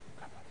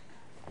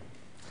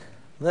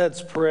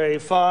Let's pray.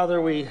 Father,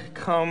 we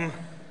come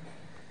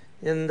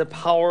in the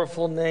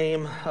powerful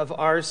name of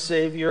our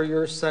Savior,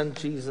 your Son,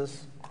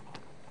 Jesus.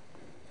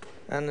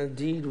 And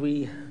indeed,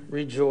 we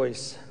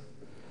rejoice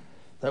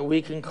that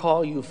we can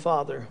call you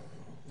Father.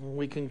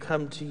 We can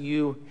come to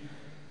you,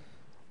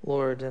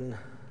 Lord, and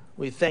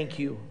we thank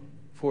you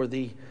for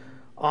the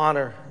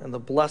honor and the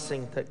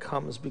blessing that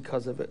comes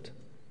because of it.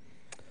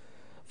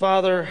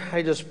 Father,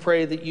 I just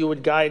pray that you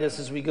would guide us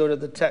as we go to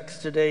the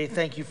text today.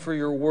 Thank you for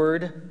your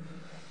word.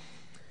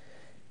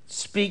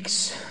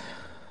 Speaks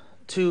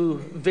to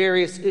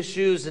various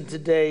issues, and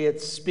today it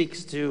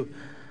speaks to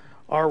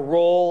our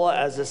role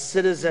as a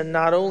citizen,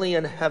 not only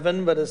in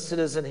heaven, but a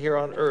citizen here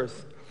on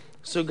earth.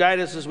 So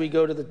guide us as we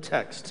go to the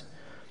text.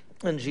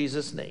 In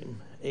Jesus'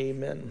 name,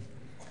 amen.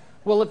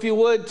 Well, if you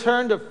would,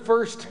 turn to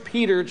 1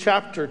 Peter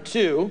chapter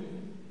 2.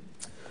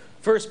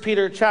 1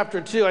 Peter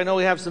chapter 2. I know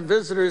we have some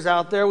visitors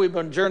out there. We've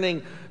been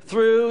journeying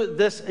through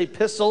this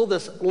epistle,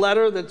 this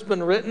letter that's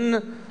been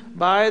written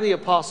by the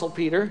Apostle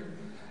Peter.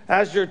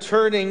 As you're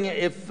turning,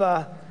 if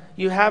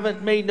you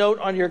haven't made note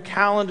on your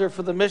calendar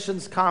for the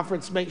missions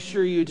conference, make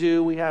sure you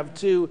do. We have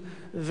two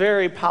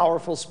very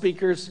powerful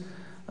speakers.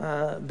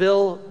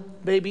 Bill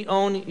Baby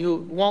Own,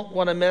 you won't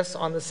want to miss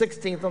on the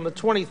 16th. On the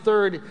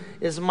 23rd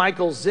is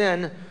Michael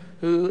Zinn,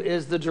 who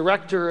is the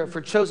director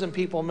for Chosen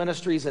People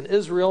Ministries in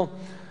Israel.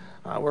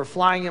 We're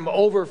flying him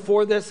over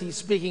for this. He's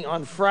speaking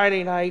on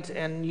Friday night,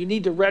 and you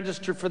need to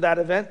register for that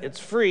event. It's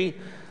free,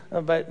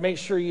 but make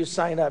sure you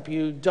sign up.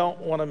 You don't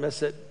want to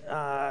miss it.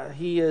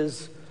 He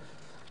was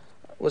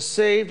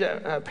saved.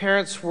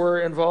 Parents were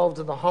involved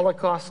in the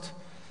Holocaust,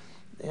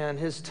 and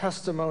his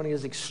testimony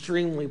is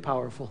extremely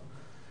powerful.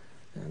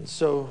 And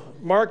so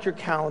mark your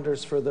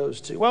calendars for those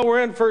two. Well,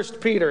 we're in 1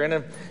 Peter, and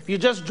if you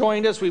just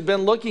joined us, we've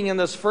been looking in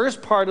this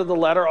first part of the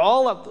letter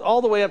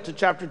all the way up to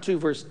chapter 2,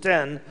 verse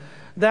 10.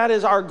 That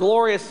is our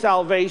glorious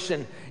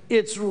salvation.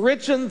 It's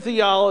rich in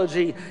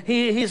theology.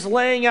 He's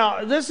laying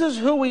out, this is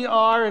who we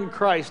are in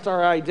Christ,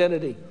 our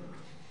identity.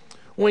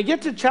 When we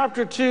get to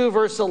chapter 2,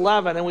 verse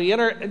 11, and we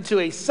enter into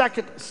a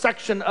second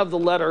section of the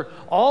letter,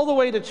 all the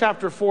way to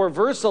chapter 4,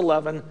 verse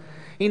 11,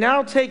 he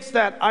now takes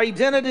that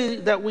identity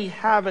that we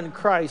have in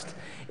Christ,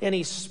 and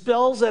he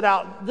spells it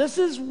out. This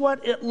is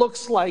what it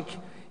looks like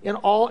in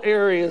all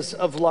areas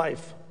of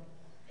life.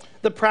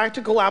 The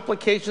practical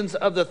applications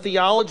of the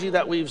theology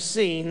that we've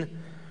seen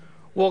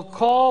will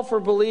call for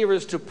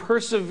believers to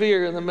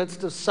persevere in the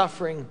midst of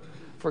suffering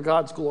for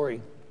God's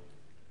glory.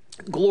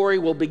 Glory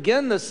will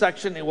begin this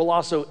section. It will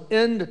also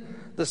end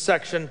the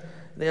section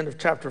at the end of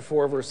chapter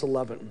 4, verse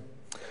 11.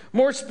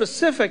 More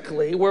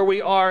specifically, where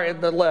we are in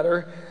the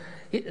letter,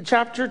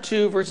 chapter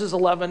 2, verses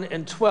 11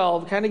 and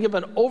 12, kind of give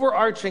an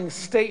overarching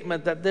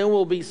statement that then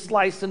will be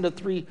sliced into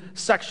three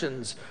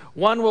sections.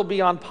 One will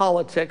be on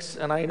politics,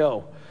 and I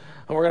know.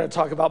 And we're going to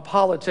talk about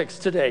politics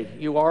today.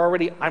 You are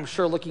already, I'm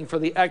sure, looking for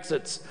the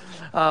exits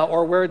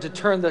or where to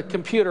turn the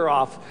computer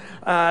off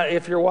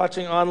if you're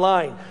watching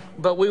online.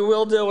 But we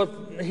will deal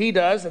with, he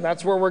does, and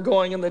that's where we're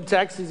going in the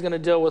text. He's going to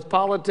deal with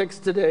politics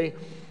today.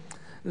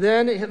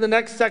 Then the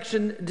next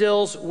section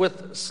deals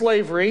with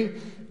slavery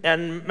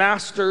and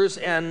masters,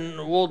 and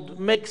we'll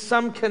make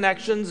some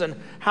connections and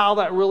how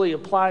that really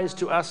applies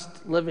to us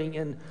living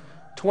in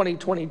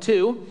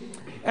 2022.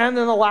 And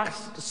then the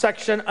last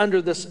section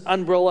under this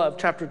umbrella of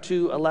chapter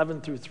 2,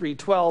 11 through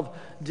 3:12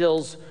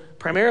 deals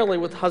primarily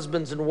with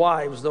husbands and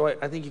wives, though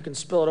I think you can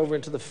spill it over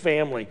into the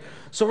family.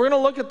 So we're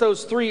going to look at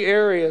those three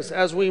areas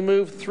as we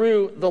move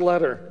through the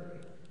letter.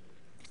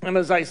 And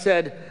as I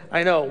said,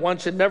 I know one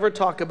should never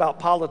talk about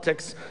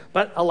politics,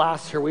 but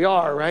alas, here we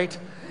are, right?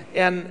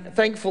 And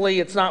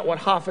thankfully, it's not what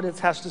Hoffeditz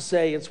has to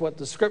say, it's what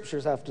the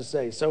scriptures have to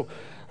say. So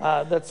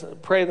let's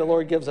pray the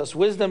Lord gives us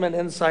wisdom and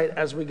insight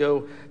as we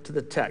go to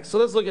the text. So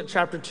let's look at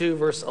chapter 2,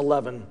 verse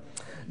 11.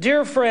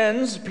 Dear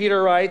friends,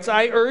 Peter writes,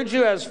 I urge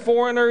you as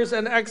foreigners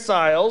and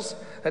exiles.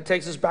 That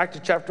takes us back to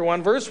chapter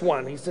 1, verse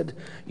 1. He said,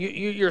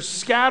 you're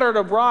scattered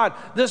abroad.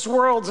 This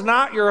world's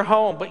not your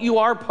home, but you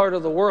are part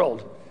of the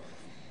world.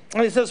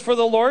 And he says, for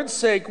the Lord's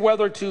sake,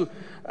 whether to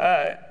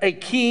a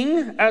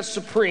king as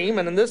supreme,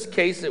 and in this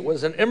case it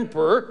was an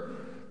emperor,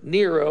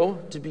 Nero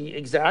to be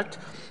exact,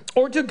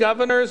 or to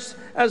governors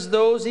as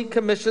those he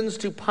commissions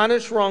to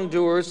punish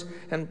wrongdoers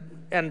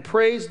and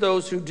praise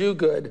those who do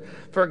good.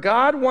 For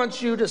God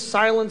wants you to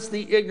silence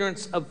the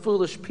ignorance of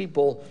foolish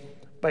people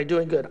by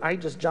doing good. I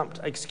just jumped,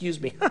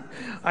 excuse me.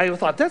 I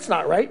thought, that's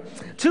not right.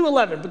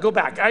 2:11, but go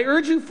back. I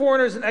urge you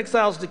foreigners and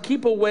exiles to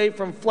keep away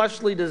from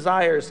fleshly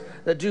desires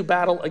that do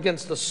battle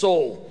against the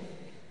soul,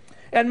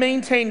 and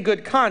maintain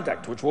good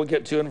conduct, which we'll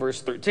get to in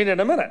verse 13 in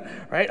a minute,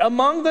 right?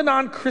 Among the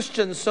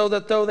non-Christians, so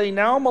that though they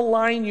now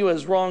malign you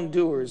as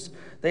wrongdoers,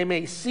 they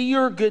may see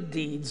your good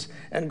deeds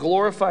and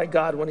glorify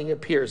God when he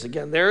appears.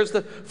 Again, there's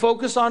the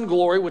focus on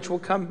glory, which we'll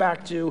come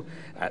back to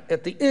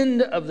at the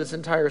end of this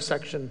entire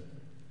section.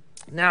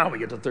 Now we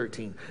get to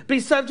 13. Be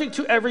subject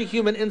to every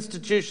human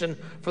institution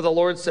for the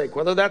Lord's sake,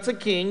 whether that's a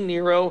king,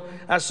 Nero,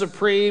 as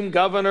supreme,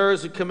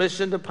 governors,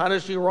 commissioned to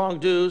punish you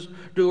wrongdoers,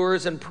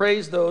 and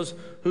praise those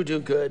who do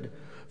good.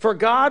 For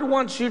God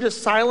wants you to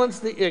silence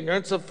the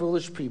ignorance of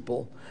foolish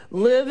people.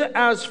 Live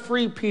as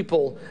free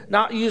people,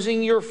 not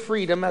using your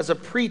freedom as a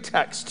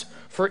pretext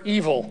for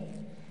evil.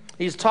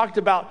 He's talked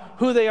about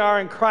who they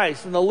are in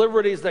Christ and the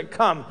liberties that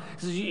come.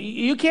 He says,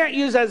 you can't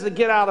use that as a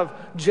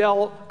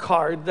get-out-of-jail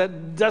card.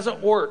 That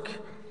doesn't work.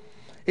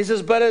 He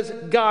says, but as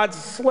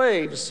God's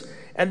slaves.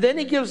 And then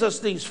he gives us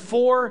these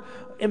 4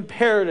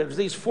 imperatives,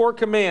 these 4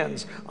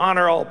 commands.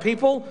 Honor all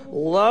people,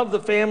 love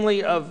the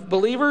family of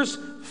believers,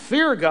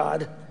 fear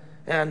God,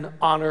 and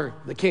honor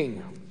the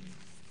king.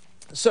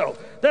 So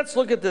let's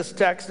look at this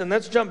text, and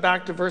let's jump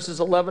back to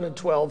verses 11 and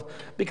 12,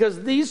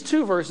 because these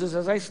 2 verses,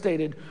 as I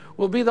stated,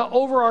 will be the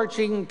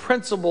overarching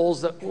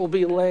principles that we'll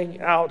be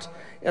laying out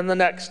in the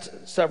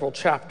next several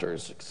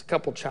chapters, a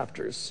couple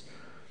chapters.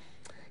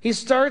 He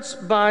starts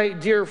by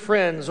dear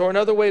friends, or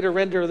another way to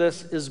render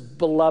this is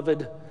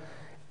beloved.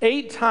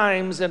 8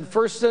 times in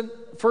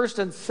 1st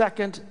and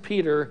 2nd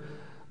Peter,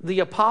 the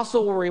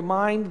apostle will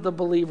remind the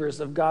believers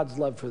of God's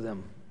love for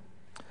them.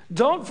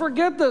 Don't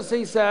forget this,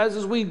 he says,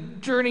 as we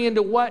journey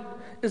into what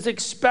is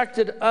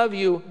expected of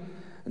you.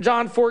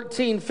 John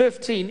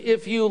 14:15,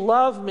 if you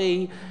love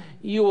me,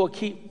 you will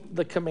keep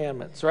the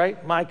commandments,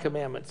 right? My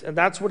commandments. And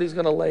that's what he's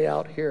going to lay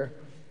out here.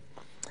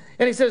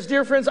 And he says,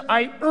 dear friends,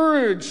 I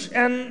urge,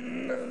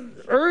 and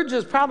urge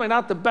is probably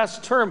not the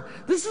best term.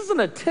 This is an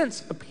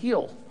intense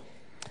appeal.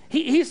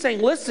 He's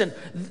saying, listen,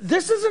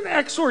 this is an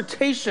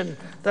exhortation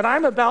that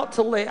I'm about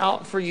to lay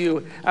out for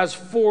you as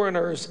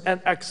foreigners and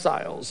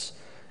exiles.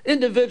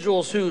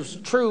 Individuals whose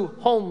true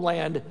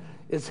homeland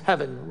is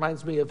heaven.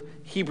 Reminds me of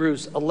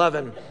Hebrews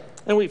 11.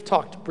 And we've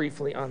talked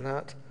briefly on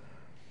that.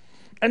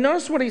 And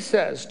notice what he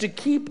says, to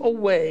keep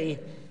away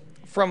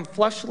from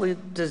fleshly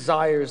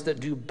desires that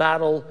do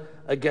battle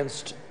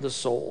against the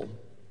soul.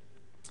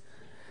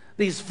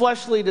 These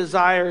fleshly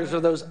desires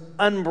are those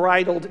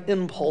unbridled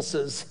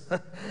impulses.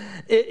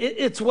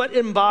 It's what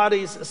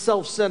embodies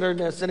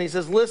self-centeredness. And he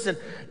says, listen,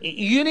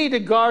 you need to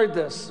guard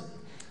this.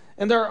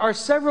 And there are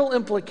several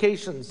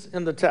implications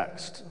in the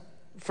text.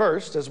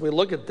 First, as we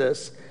look at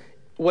this,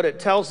 what it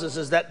tells us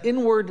is that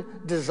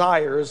inward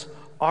desires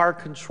are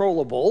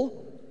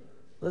controllable.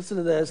 Listen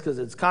to this, because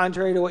it's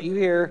contrary to what you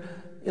hear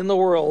in the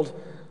world,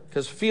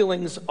 because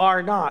feelings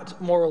are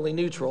not morally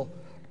neutral.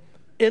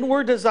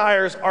 Inward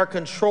desires are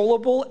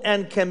controllable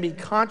and can be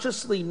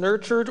consciously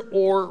nurtured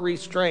or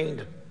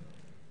restrained.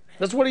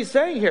 That's what he's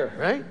saying here,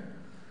 right?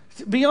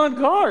 Be on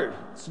guard.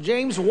 It's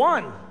James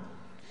 1.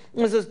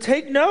 It says,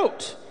 take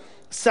note.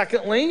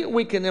 Secondly,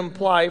 we can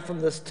imply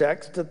from this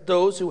text that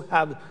those who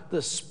have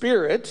the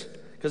Spirit,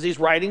 because he's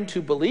writing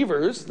to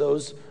believers,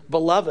 those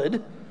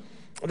beloved,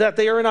 that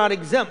they are not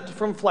exempt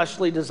from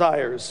fleshly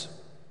desires.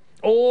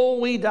 Oh,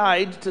 we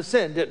died to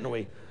sin, didn't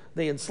we?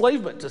 The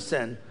enslavement to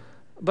sin.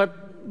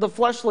 But the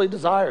fleshly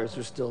desires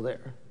are still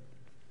there.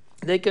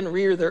 They can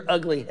rear their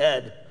ugly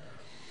head.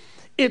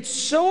 It's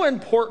so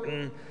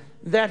important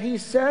that he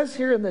says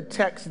here in the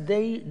text,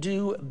 they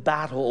do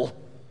battle.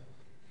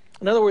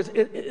 In other words,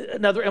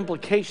 another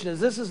implication is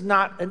this is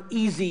not an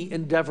easy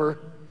endeavor,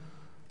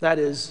 that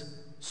is,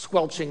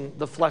 squelching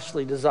the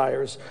fleshly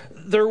desires.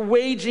 They're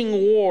waging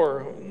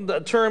war. The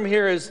term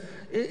here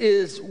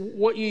is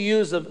what you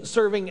use of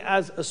serving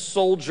as a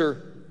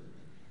soldier.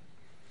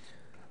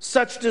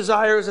 Such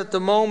desires at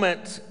the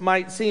moment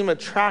might seem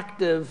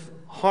attractive,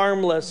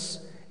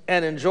 harmless,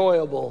 and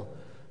enjoyable,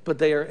 but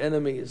they are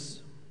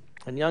enemies.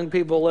 And young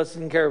people,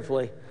 listen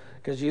carefully,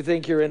 because you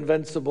think you're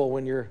invincible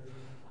when you're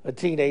a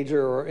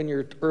teenager or in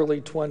your early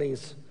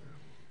 20s.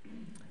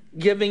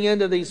 Giving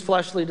into these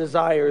fleshly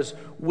desires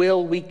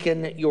will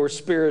weaken your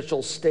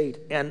spiritual state,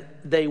 and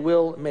they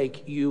will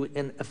make you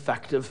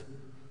ineffective.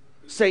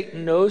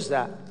 Satan knows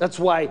that. That's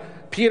why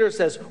Peter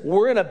says,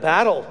 we're in a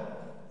battle.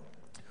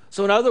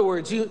 So in other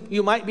words,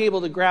 you might be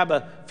able to grab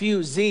a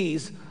few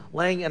Z's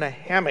laying in a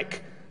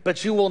hammock,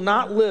 but you will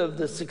not live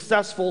the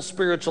successful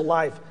spiritual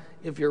life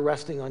if you're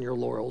resting on your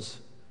laurels.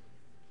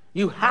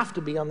 You have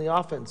to be on the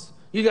offense.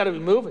 You got to be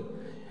moving.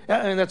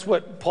 And that's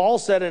what Paul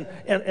said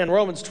in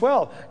Romans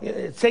 12.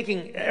 It's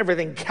taking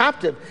everything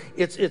captive.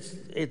 It's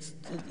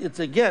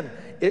again,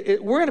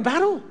 we're in a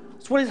battle.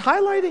 That's what he's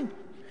highlighting.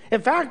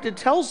 In fact, it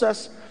tells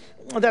us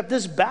that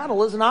this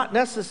battle is not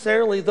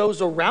necessarily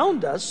those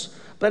around us,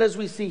 but as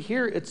we see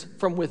here, it's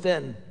from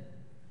within.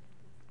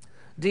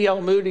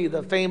 D.L. Moody,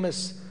 the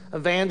famous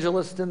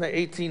evangelist in the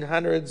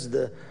 1800s,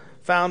 the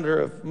founder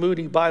of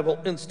Moody Bible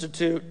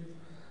Institute,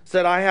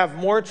 said, I have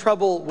more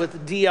trouble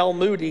with D.L.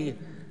 Moody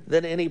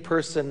than any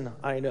person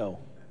I know.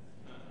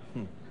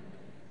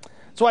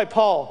 That's why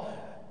Paul,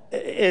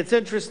 it's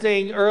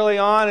interesting, early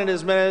on in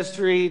his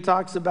ministry, he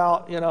talks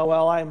about,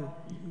 I'm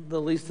the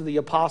least of the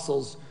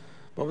apostles.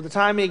 But by the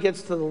time he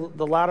gets to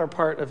the latter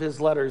part of his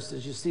letters,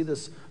 as you see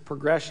this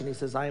progression, he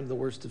says, I am the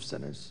worst of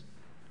sinners.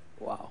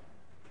 Wow.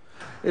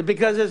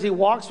 Because as he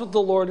walks with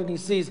the Lord and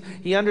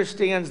he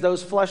understands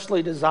those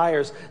fleshly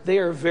desires, they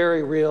are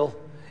very real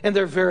and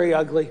they're very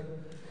ugly.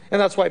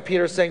 And that's why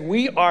Peter's saying,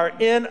 we are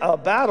in a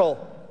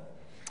battle.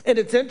 And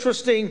it's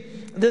interesting,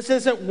 this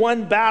isn't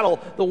one battle.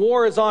 The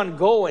war is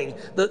ongoing.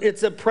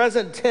 It's a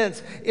present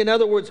tense. In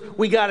other words,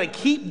 we got to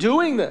keep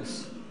doing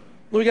this.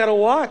 We got to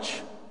watch.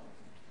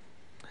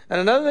 And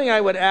another thing I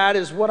would add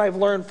is what I've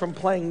learned from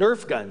playing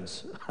Nerf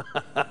guns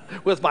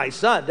with my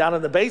son down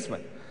in the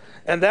basement.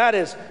 And that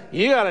is,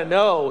 you got to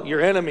know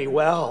your enemy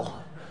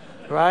well,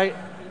 right?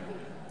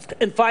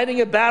 In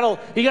fighting a battle,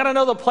 you got to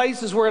know the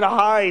places where to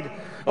hide,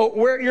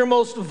 where you're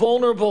most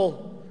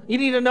vulnerable. You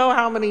need to know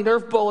how many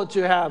Nerf bullets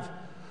you have.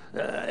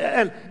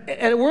 And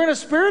we're in a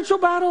spiritual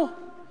battle.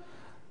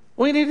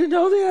 We need to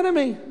know the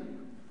enemy,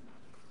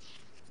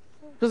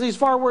 because he's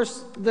far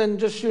worse than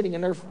just shooting a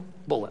Nerf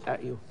bullet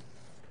at you.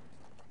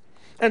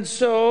 And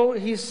so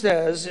he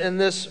says in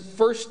this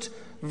first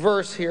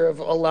verse here of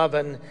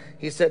 11,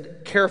 he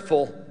said,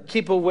 careful,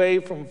 keep away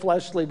from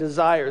fleshly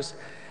desires.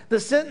 The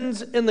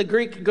sentence in the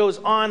Greek goes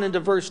on into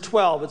verse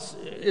 12.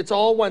 It's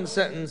all one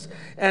sentence.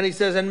 And he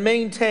says, and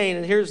maintain,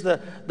 and here's the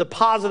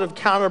positive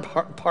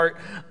counterpart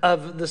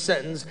of the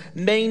sentence,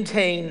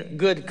 maintain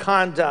good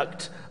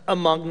conduct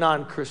among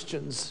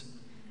non-Christians.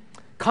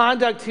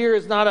 Conduct here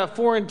is not a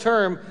foreign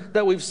term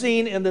that we've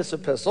seen in this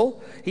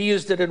epistle. He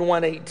used it in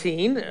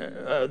 1:18,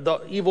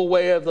 the evil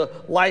way of the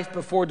life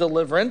before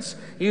deliverance.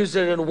 He used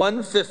it in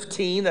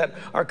 1:15, that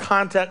our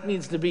conduct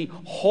needs to be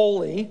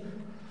holy.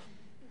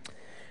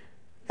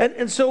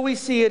 And so we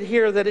see it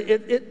here that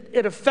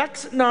it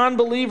affects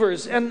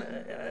non-believers. And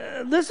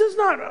this is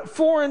not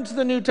foreign to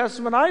the New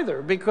Testament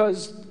either,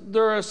 because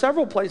there are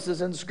several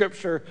places in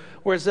Scripture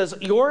where it says,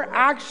 your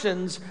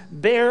actions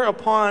bear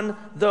upon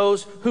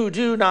those who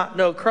do not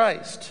know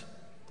Christ.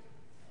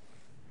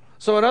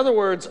 So in other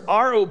words,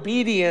 our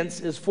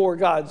obedience is for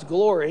God's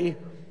glory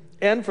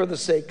and for the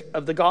sake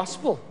of the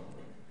gospel.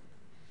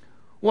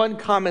 One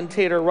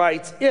commentator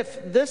writes, if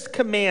this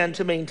command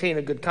to maintain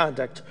a good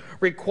conduct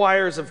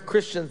requires of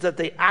Christians that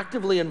they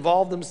actively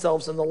involve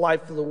themselves in the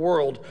life of the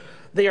world,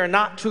 they are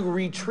not to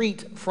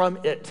retreat from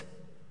it.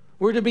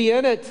 We're to be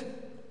in it.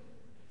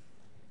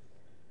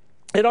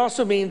 It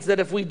also means that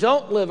if we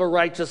don't live a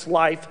righteous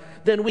life,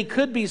 then we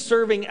could be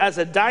serving as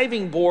a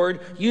diving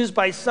board used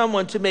by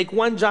someone to make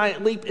one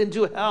giant leap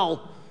into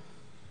hell.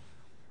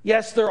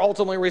 Yes, they're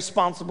ultimately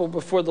responsible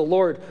before the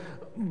Lord,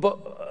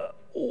 but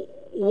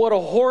what a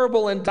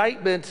horrible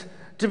indictment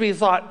to be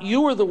thought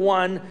you were the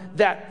one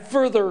that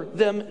furthered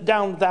them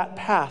down that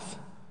path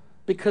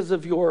because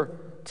of your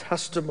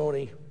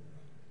testimony.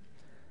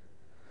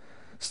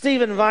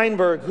 Stephen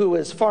Weinberg, who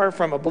is far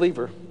from a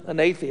believer, an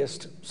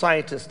atheist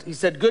scientist, he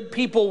said, good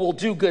people will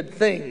do good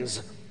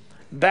things.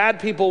 Bad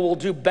people will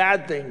do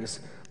bad things.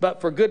 But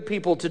for good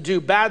people to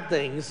do bad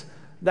things,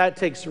 that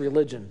takes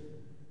religion.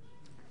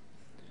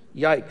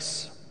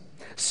 Yikes.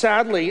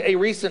 Sadly, a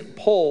recent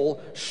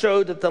poll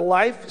showed that the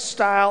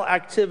lifestyle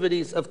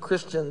activities of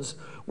Christians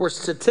were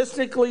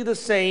statistically the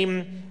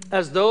same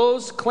as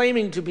those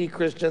claiming to be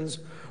Christians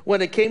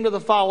when it came to the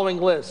following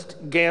list: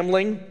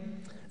 gambling,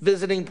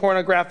 visiting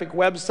pornographic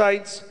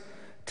websites,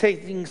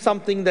 taking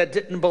something that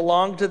didn't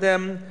belong to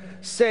them,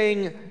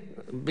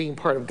 being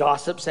part of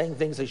gossip, saying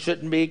things they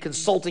shouldn't be,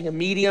 consulting a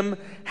medium,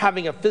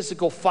 having a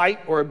physical fight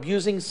or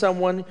abusing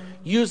someone,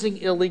 using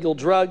illegal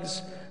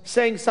drugs,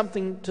 saying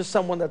something to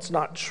someone that's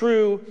not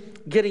true,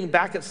 getting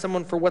back at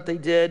someone for what they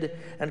did,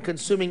 and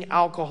consuming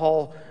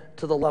alcohol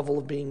to the level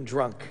of being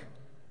drunk.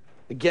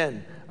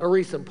 Again, a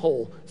recent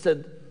poll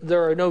said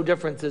there are no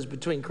differences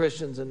between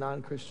Christians and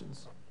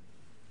non-Christians.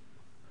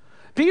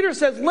 Peter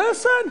says,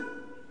 listen,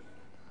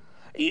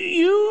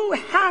 you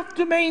have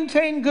to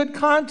maintain good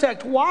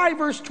conduct. Why?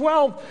 Verse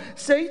 12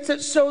 states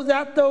it, so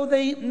that though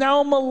they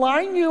now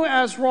malign you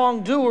as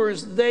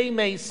wrongdoers, they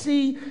may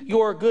see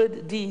your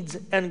good deeds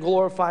and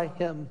glorify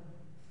him.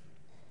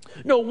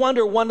 No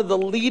wonder one of the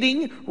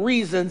leading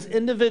reasons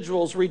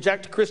individuals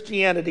reject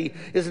Christianity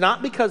is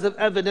not because of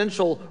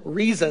evidential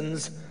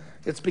reasons,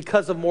 it's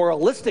because of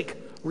moralistic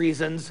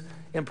reasons,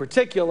 in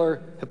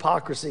particular,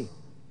 hypocrisy.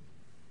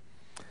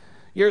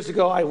 Years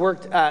ago, I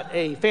worked at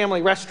a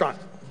family restaurant.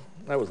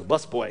 I was a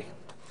busboy.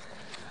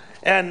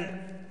 And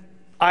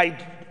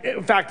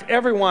in fact,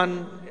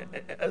 everyone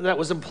that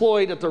was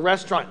employed at the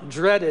restaurant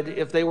dreaded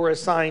if they were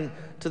assigned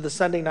to the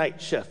Sunday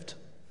night shift.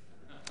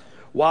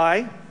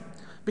 Why?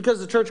 Because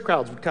the church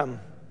crowds would come.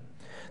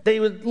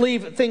 They would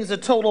leave things a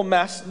total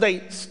mess.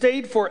 They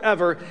stayed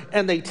forever,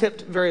 and they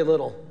tipped very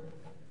little.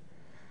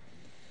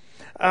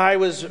 I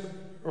was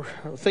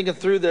thinking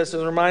through this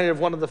and reminded of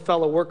one of the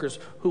fellow workers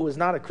who was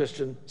not a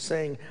Christian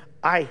saying,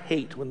 I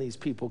hate when these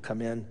people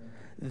come in.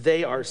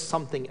 They are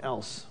something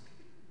else.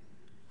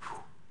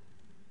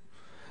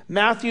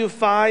 Matthew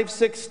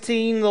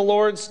 5:16, the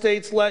Lord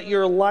states, let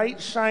your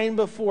light shine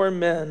before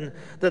men,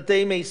 that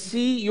they may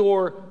see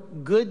your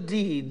good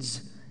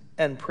deeds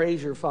and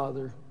praise your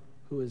Father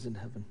who is in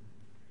heaven.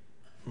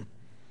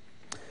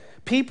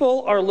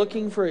 People are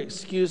looking for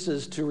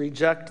excuses to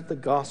reject the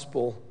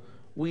gospel.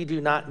 We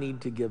do not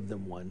need to give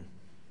them one,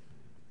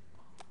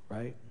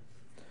 right?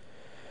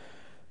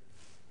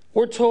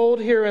 We're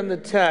told here in the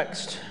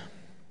text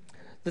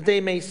that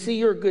they may see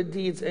your good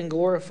deeds and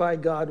glorify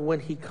God when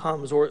he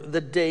comes, or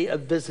the day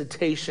of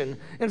visitation.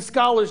 And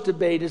scholars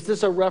debate, is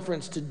this a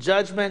reference to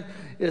judgment?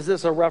 Is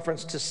this a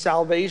reference to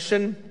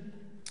salvation?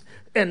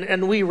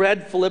 And we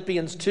read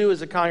Philippians 2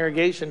 as a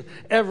congregation.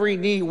 Every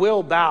knee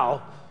will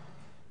bow.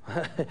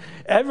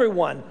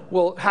 Everyone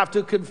will have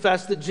to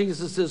confess that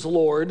Jesus is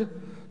Lord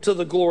to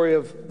the glory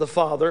of the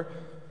Father.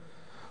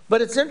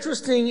 But it's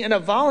interesting, in a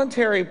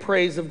voluntary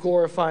praise of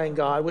glorifying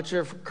God, which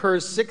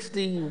occurs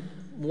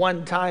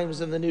 61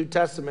 times in the New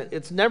Testament,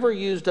 it's never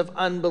used of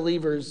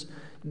unbelievers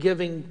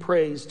giving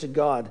praise to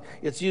God.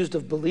 It's used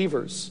of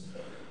believers.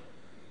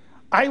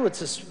 I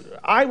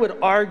would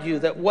argue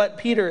that what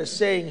Peter is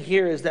saying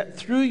here is that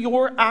through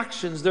your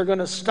actions, they're going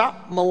to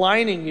stop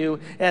maligning you,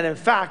 and in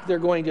fact, they're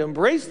going to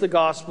embrace the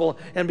gospel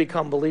and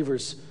become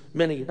believers.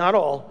 Many, not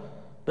all,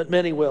 but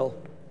many will.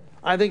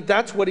 I think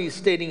that's what he's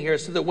stating here,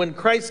 so that when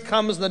Christ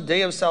comes in the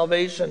day of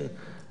salvation,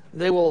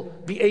 they will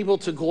be able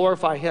to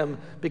glorify him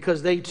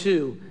because they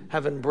too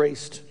have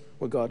embraced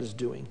what God is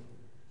doing.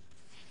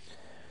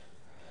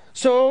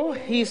 So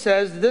he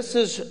says this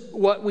is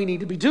what we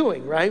need to be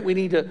doing, right? We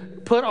need to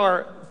put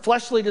our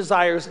fleshly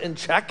desires in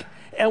check,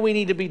 and we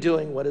need to be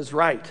doing what is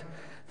right.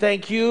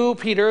 Thank you,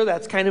 Peter.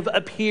 That's kind of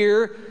up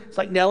here. It's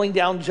like nailing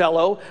down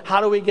Jell-O.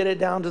 How do we get it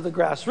down to the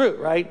grassroots,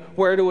 right?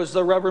 Where does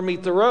the rubber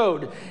meet the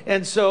road?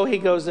 And so he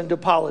goes into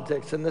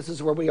politics, and this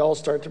is where we all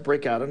start to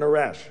break out in a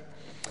rash.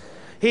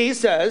 He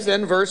says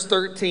in verse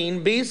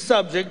 13, be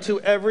subject to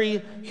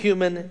every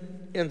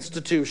human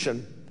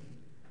institution.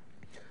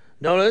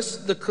 Notice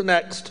the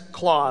next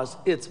clause.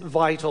 It's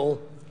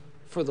vital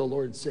for the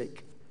Lord's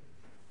sake.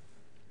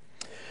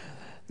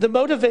 The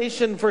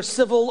motivation for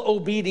civil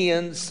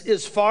obedience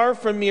is far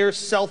from mere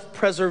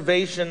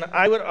self-preservation.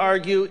 I would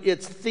argue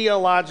it's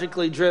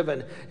theologically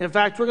driven. In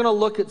fact, we're going to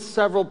look at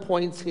several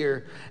points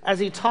here as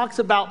he talks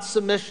about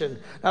submission.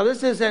 Now,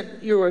 this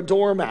isn't you're a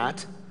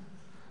doormat,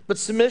 but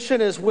submission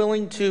is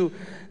willing to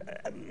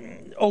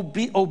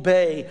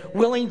obey,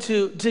 willing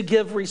to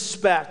give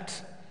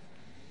respect.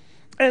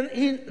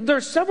 And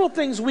there's several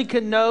things we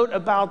can note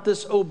about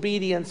this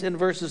obedience in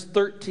verses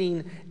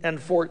 13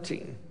 and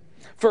 14.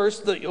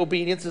 First, the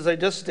obedience, as I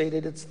just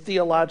stated, it's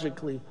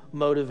theologically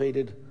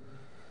motivated.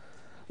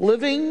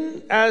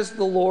 Living as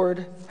the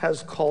Lord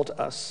has called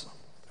us.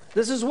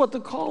 This is what the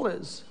call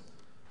is.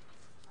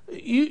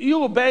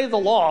 You obey the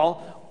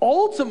law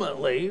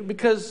ultimately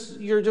because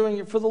you're doing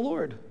it for the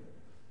Lord.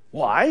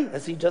 Why?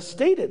 As he just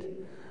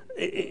stated,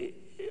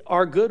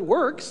 our good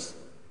works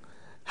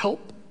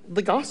help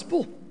the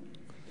gospel.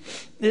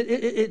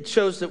 It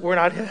shows that we're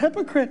not a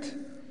hypocrite.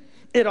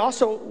 It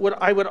also,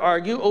 I would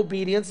argue,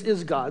 obedience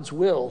is God's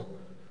will.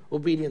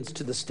 Obedience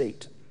to the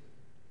state.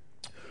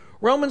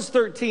 Romans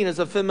 13 is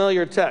a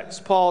familiar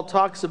text. Paul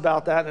talks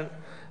about that. In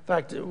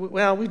fact,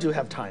 well, we do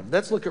have time.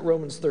 Let's look at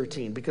Romans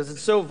 13 because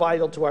it's so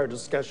vital to our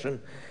discussion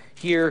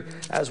here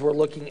as we're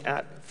looking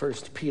at 1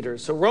 Peter.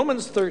 So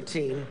Romans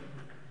 13,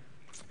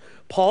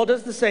 Paul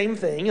does the same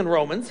thing in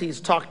Romans.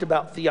 He's talked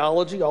about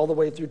theology all the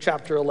way through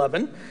chapter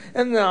 11,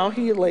 and now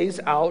he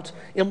lays out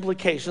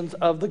implications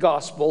of the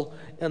gospel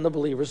in the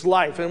believer's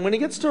life. And when he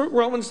gets to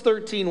Romans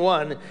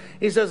 13:1,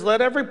 he says,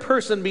 let every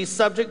person be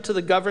subject to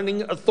the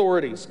governing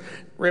authorities.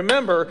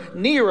 Remember,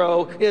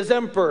 Nero is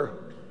emperor.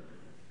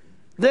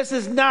 This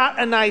is not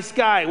a nice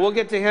guy. We'll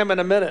get to him in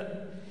a minute.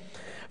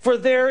 For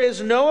there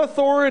is no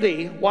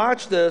authority,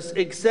 watch this,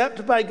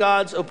 except by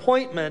God's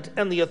appointment,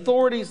 and the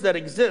authorities that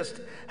exist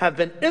have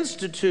been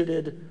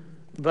instituted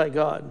by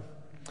God.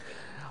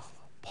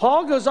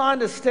 Paul goes on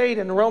to state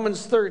in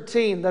Romans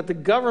 13 that the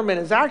government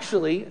is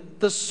actually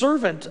the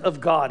servant of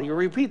God. He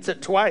repeats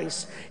it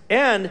twice,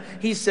 and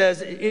he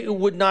says it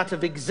would not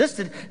have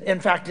existed.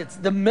 In fact, it's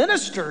the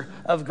minister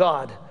of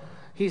God,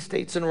 he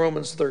states in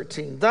Romans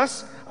 13.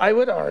 Thus, I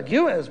would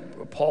argue, as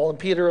Paul and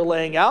Peter are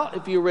laying out,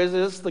 if you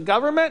resist the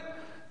government,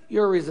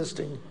 you're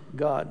resisting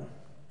God.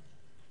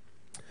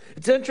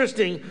 It's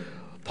interesting,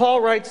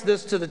 Paul writes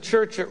this to the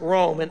church at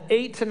Rome, and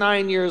 8 to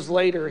 9 years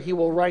later, he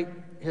will write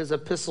his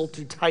epistle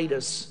to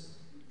Titus.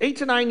 8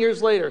 to 9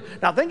 years later.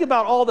 Now think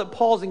about all that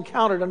Paul's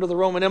encountered under the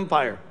Roman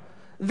Empire.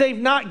 They've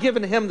not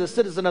given him the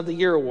Citizen of the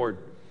Year award.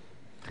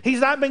 He's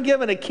not been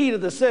given a key to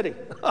the city.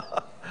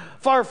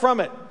 Far from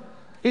it.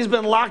 He's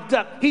been locked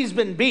up. He's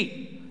been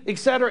beat,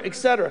 etc.,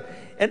 etc.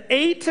 And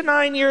 8 to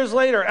 9 years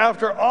later,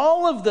 after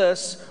all of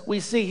this, we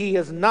see he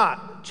has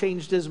not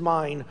changed his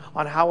mind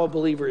on how a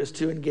believer is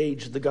to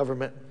engage the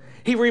government.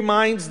 He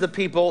reminds the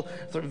people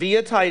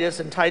via Titus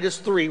in Titus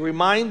 3,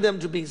 remind them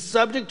to be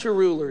subject to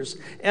rulers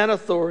and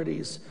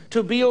authorities,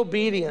 to be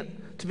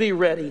obedient, to be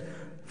ready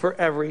for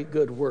every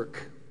good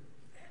work.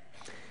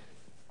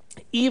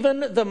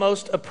 Even the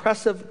most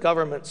oppressive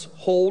governments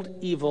hold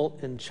evil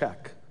in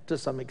check to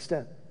some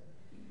extent.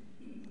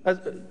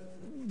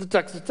 The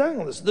text is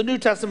telling us. The New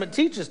Testament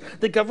teaches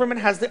the government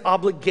has the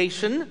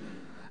obligation,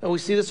 and we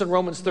see this in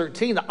Romans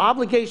 13, the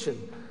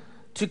obligation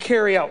to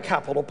carry out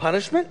capital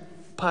punishment,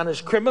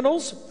 punish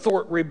criminals,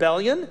 thwart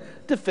rebellion,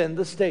 defend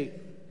the state.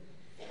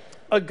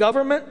 A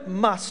government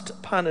must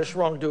punish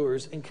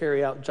wrongdoers and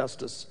carry out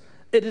justice.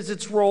 It is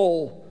its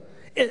role.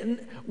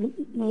 And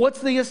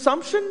what's the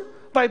assumption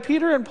by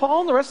Peter and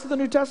Paul and the rest of the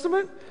New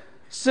Testament?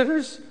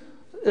 Sinners,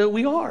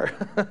 we are.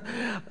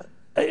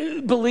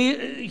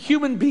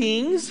 Human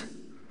beings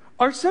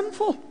are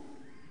sinful.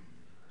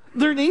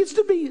 There needs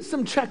to be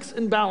some checks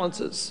and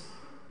balances.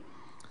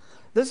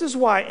 This is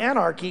why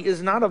anarchy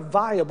is not a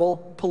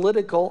viable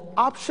political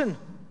option.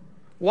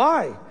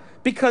 Why?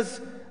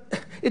 Because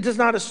it does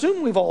not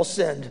assume we've all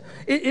sinned.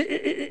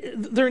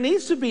 There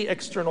needs to be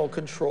external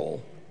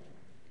control.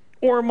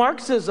 Or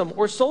Marxism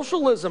or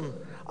socialism,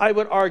 I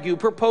would argue,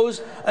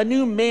 propose a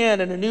new man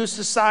and a new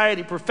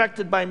society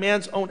perfected by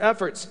man's own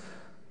efforts.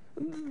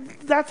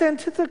 That's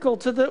antithetical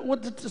to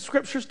what the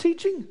Scripture's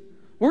teaching.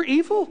 We're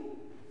evil.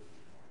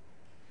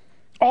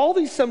 All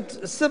these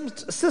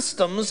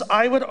systems,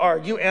 I would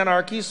argue,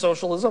 anarchy,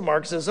 socialism,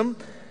 Marxism,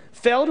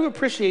 fail to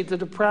appreciate the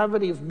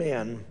depravity of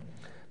man,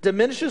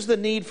 diminishes the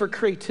need for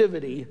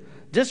creativity,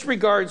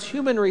 disregards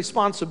human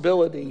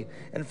responsibility,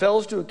 and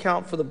fails to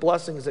account for the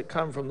blessings that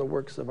come from the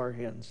works of our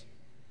hands.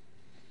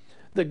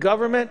 The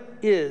government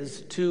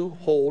is to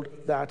hold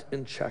that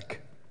in check.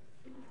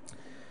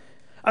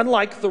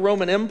 Unlike the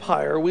Roman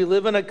Empire, we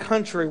live in a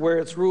country where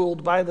it's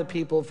ruled by the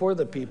people for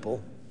the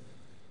people.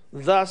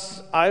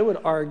 Thus, I would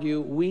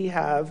argue we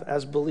have,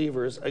 as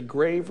believers, a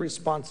grave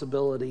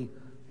responsibility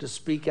to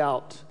speak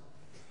out.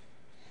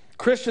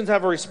 Christians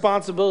have a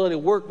responsibility to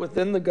work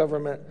within the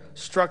government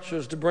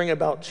structures to bring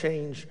about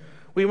change.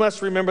 We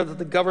must remember that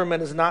the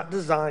government is not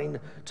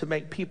designed to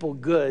make people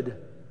good,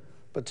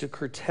 but to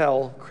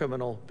curtail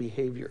criminal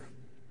behavior.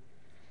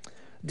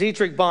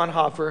 Dietrich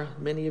Bonhoeffer,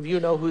 many of you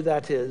know who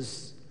that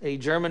is, a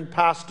German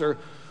pastor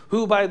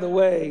who, by the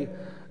way,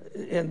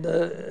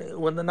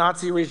 when the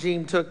Nazi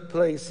regime took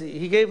place,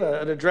 he gave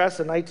an address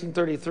in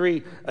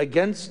 1933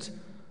 against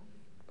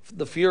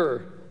the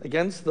Fuhrer,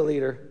 against the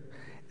leader,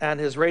 and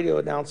his radio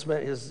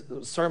announcement, his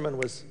sermon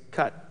was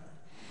cut.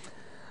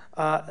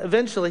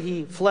 Eventually,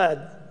 he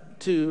fled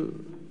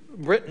to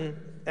Britain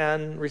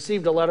and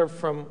received a letter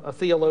from a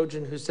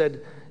theologian who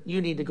said,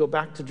 "You need to go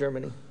back to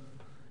Germany.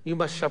 You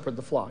must shepherd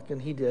the flock."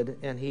 And he did,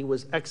 and he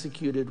was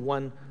executed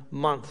 1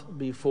 month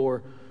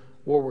before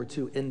World War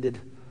II ended.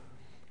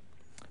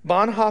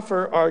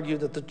 Bonhoeffer argued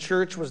that the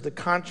church was the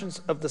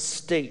conscience of the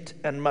state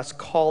and must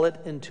call it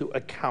into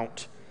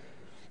account,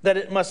 that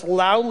it must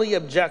loudly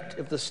object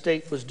if the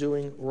state was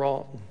doing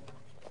wrong.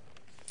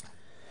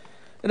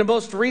 In a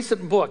most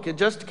recent book, it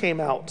just came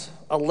out,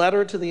 A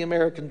Letter to the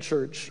American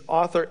Church,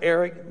 author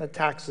Eric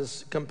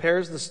Metaxas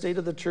compares the state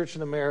of the church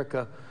in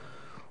America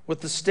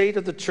with the state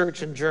of the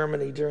church in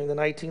Germany during the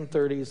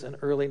 1930s and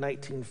early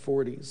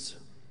 1940s.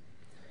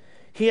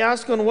 He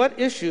asks, on what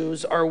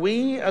issues are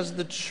we as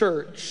the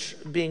church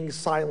being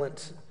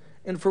silent,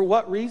 and for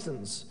what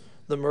reasons?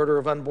 The murder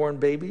of unborn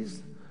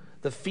babies,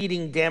 the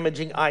feeding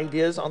damaging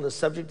ideas on the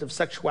subject of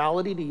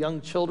sexuality to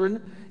young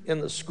children in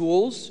the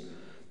schools,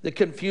 the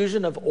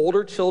confusion of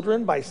older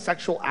children by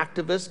sexual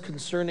activists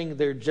concerning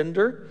their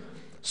gender,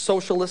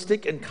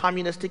 socialistic and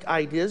communistic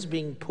ideas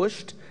being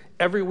pushed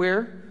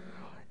everywhere.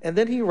 And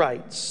then he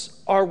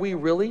writes, are we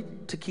really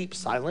to keep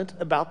silent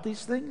about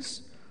these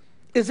things?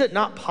 Is it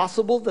not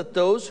possible that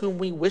those whom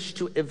we wish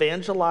to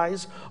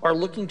evangelize are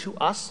looking to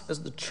us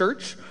as the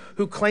church,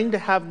 who claim to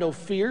have no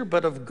fear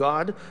but of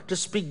God, to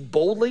speak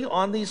boldly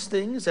on these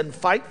things and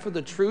fight for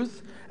the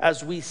truth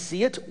as we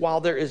see it while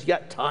there is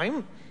yet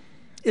time?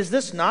 Is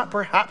this not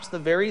perhaps the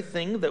very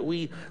thing that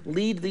we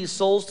lead these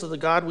souls to the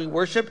God we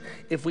worship,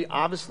 if we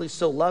obviously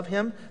so love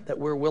him that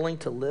we're willing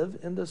to live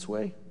in this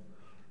way?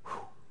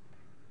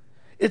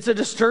 It's a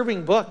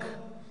disturbing book.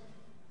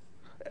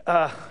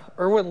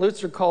 Erwin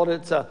Lutzer called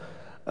it a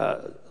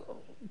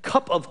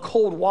cup of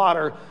cold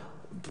water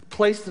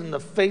placed in the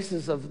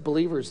faces of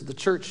believers, the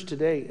church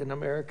today in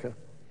America.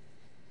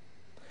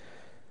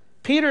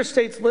 Peter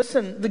states,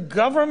 listen, the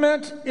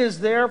government is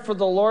there for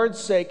the Lord's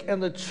sake,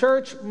 and the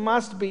church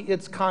must be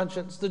its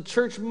conscience. The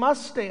church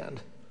must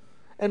stand.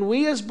 And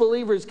we as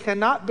believers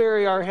cannot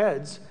bury our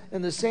heads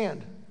in the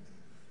sand.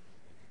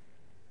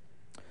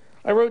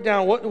 I wrote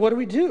down, what do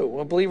we do?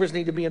 Well, believers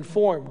need to be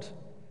informed.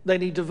 They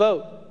need to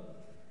vote.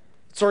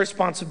 It's our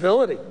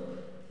responsibility.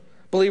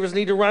 Believers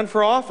need to run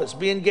for office,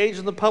 be engaged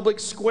in the public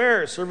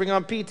square, serving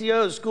on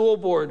PTO, school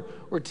board,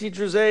 or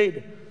teacher's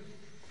aid.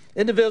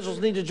 Individuals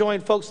need to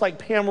join folks like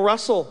Pam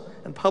Russell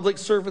and Public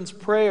Servants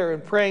Prayer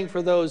and praying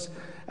for those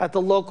at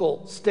the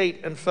local,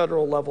 state, and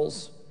federal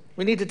levels.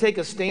 We need to take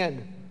a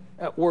stand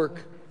at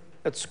work,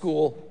 at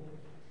school.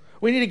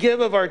 We need to give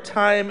of our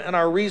time and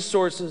our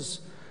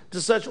resources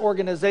to such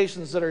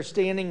organizations that are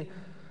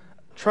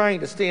trying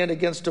to stand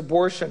against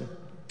abortion,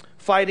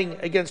 fighting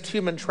against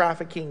human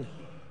trafficking,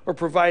 or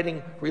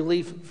providing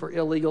relief for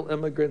illegal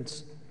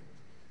immigrants.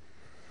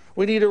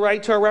 We need to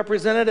write to our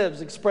representatives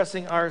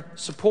expressing our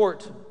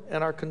support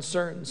and our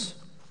concerns.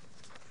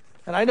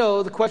 And I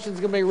know the question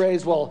is going to be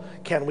raised, well,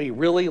 can we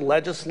really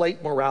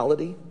legislate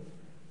morality?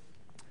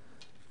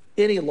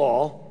 Any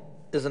law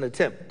is an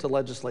attempt to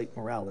legislate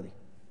morality.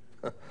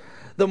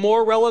 The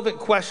more relevant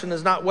question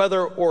is not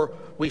whether or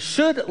we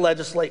should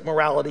legislate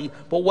morality,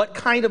 but what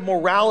kind of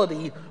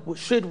morality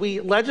should we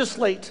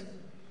legislate?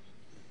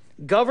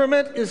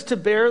 Government is to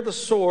bear the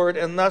sword,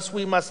 and thus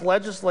we must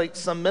legislate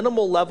some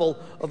minimal level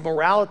of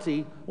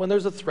morality when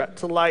there's a threat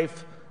to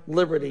life,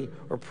 liberty,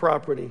 or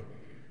property.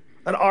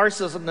 An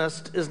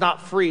arsonist is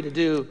not free to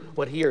do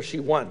what he or she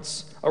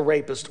wants, a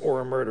rapist or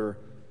a murderer.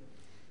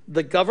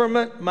 The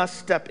government must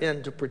step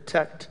in to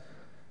protect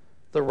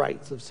the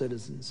rights of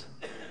citizens.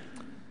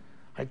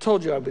 I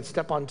told you I would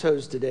step on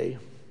toes today,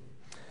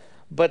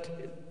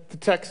 but the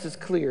text is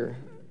clear,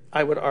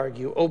 I would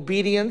argue.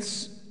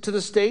 Obedience to the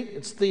state,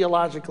 it's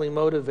theologically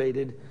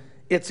motivated.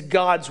 It's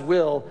God's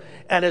will.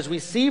 And as we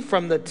see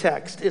from the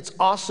text, it's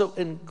also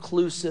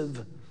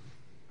inclusive.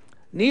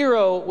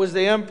 Nero was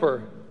the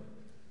emperor.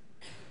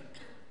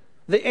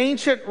 The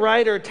ancient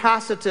writer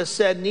Tacitus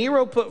said,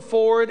 Nero put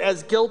forward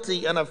as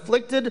guilty and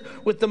afflicted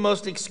with the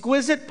most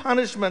exquisite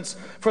punishments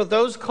for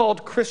those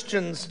called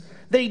Christians.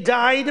 They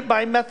died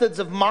by methods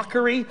of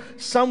mockery.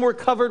 Some were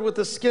covered with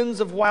the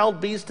skins of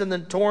wild beasts and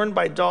then torn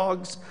by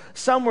dogs.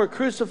 Some were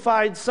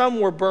crucified.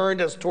 Some were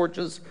burned as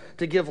torches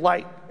to give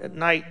light at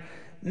night.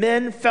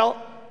 Men felt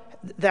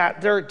that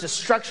their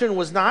destruction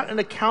was not an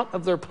account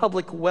of their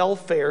public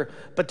welfare,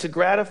 but to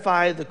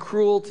gratify the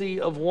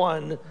cruelty of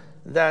one,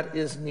 that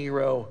is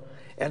Nero.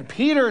 And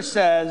Peter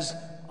says,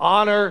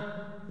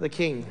 honor the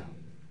king.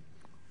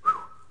 Whew.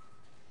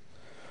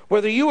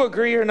 Whether you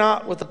agree or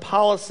not with the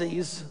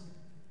policies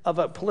of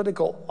a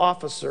political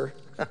officer,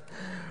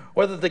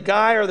 whether the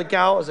guy or the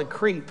gal is a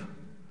creep,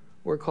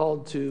 we're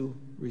called to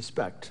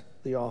respect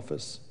the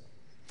office.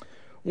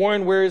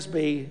 Warren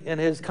Wiersbe, in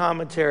his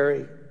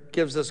commentary,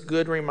 gives us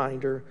good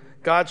reminder.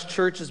 God's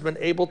church has been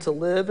able to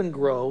live and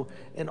grow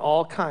in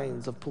all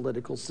kinds of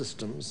political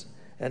systems,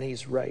 and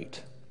he's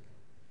right.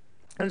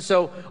 And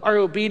so our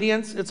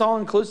obedience, it's all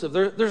inclusive.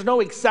 There's no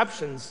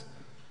exceptions.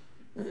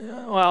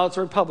 Well, it's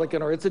a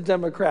Republican or it's a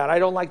Democrat. I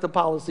don't like the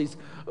policies.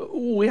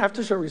 We have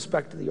to show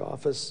respect to the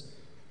office.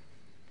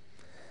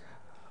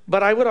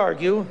 But I would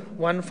argue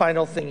one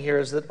final thing here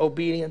is that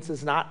obedience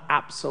is not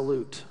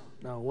absolute.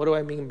 Now, what do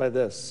I mean by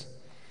this?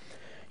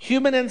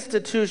 Human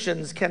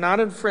institutions cannot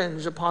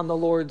infringe upon the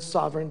Lord's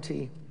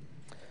sovereignty.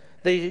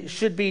 They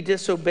should be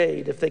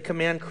disobeyed if they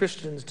command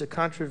Christians to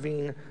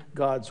contravene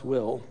God's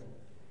will.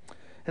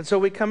 And so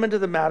we come into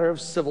the matter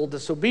of civil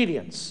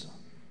disobedience.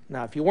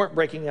 Now, if you weren't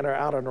breaking it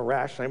out in a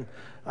rash,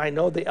 I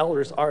know the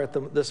elders are at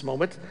this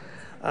moment.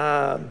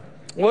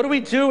 What do we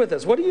do with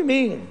this? What do you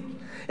mean?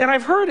 And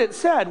I've heard it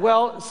said,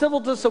 well, civil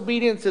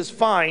disobedience is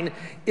fine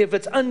if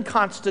it's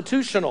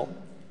unconstitutional.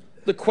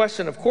 The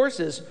question, of course,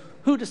 is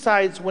who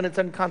decides when it's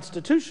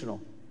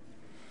unconstitutional?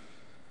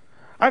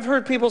 I've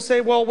heard people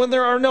say, well, when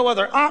there are no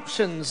other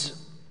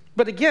options.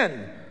 But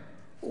again,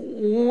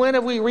 when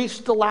have we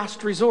reached the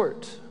last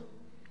resort?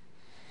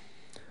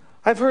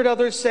 I've heard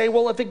others say,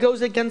 well, if it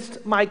goes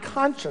against my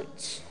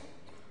conscience,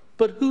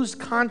 but whose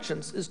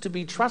conscience is to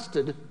be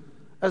trusted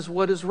as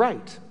what is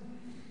right?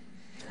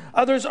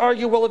 Others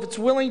argue, well, if it's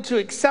willing to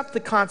accept the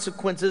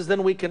consequences,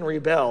 then we can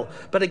rebel.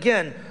 But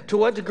again, to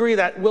what degree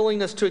that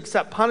willingness to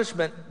accept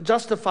punishment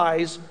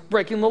justifies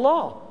breaking the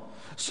law?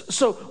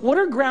 So what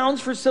are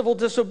grounds for civil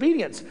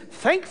disobedience?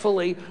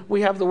 Thankfully, we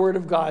have the Word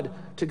of God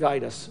to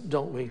guide us,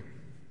 don't we?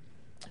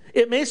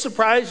 It may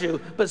surprise you,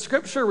 but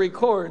Scripture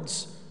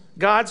records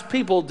God's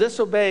people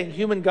disobeying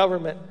human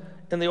government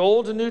in the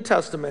Old and New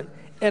Testament,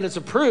 and it's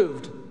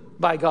approved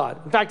by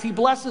God. In fact, he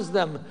blesses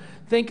them.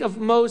 Think of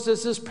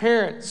Moses'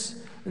 parents.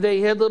 They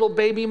hid little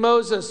baby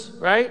Moses,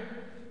 right?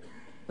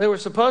 They were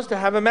supposed to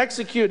have him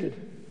executed.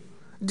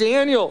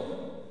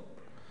 Daniel.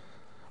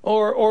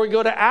 Or we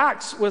go to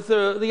Acts with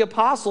the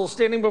apostles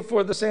standing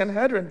before the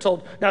Sanhedrin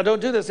told, now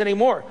don't do this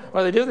anymore.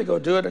 Or they do, they go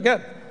do it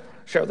again.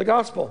 Share the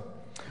gospel.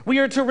 We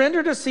are to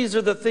render to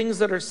Caesar the things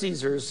that are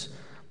Caesar's,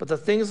 but the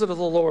things that are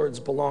the Lord's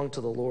belong to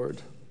the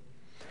Lord.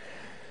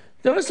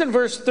 Notice in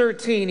verse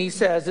 13, he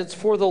says, it's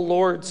for the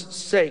Lord's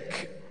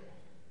sake.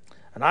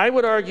 And I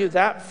would argue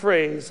that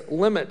phrase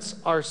limits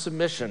our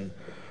submission.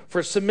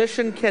 For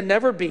submission can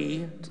never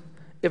be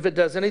if it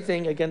does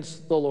anything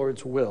against the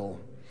Lord's will.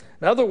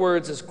 In other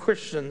words, as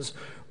Christians,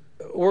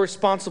 we're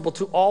responsible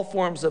to all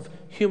forms of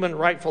human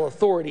rightful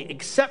authority,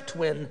 except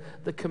when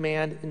the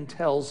command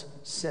entails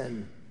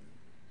sin.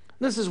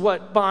 This is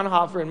what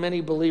Bonhoeffer and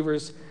many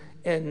believers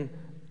in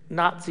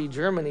Nazi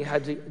Germany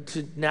had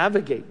to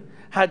navigate,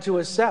 had to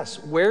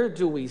assess. Where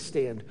do we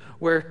stand?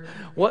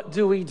 What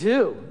do we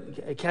do?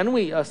 Can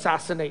we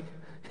assassinate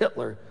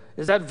Hitler?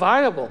 Is that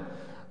viable?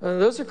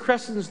 Those are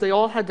questions they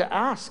all had to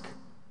ask.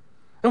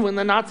 And when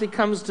the Nazi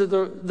comes to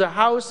the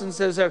house and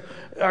says,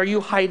 are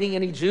you hiding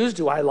any Jews?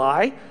 Do I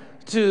lie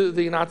to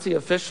the Nazi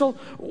official?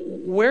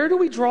 Where do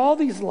we draw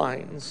these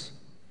lines?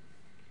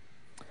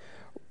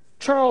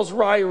 Charles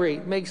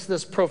Ryrie makes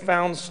this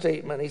profound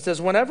statement. He says,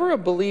 whenever a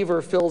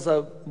believer feels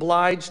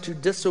obliged to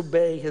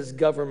disobey his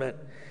government,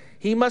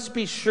 he must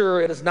be sure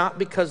it is not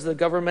because the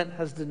government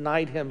has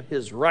denied him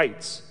his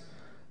rights,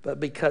 but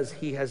because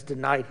he has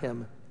denied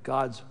him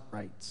God's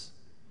rights.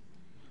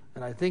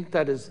 And I think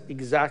that is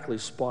exactly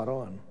spot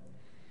on.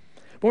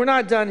 But we're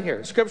not done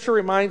here. Scripture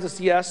reminds us,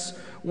 yes,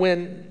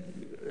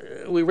 when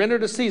we render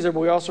to Caesar, but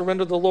we also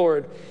render to the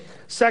Lord.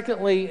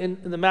 Secondly,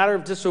 in the matter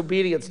of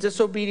disobedience,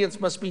 disobedience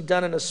must be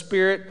done in a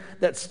spirit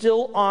that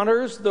still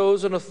honors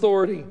those in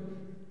authority.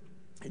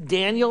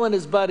 Daniel and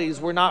his buddies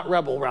were not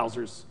rebel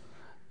rousers.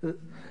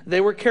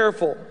 They were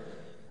careful.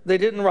 They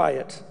didn't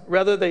riot.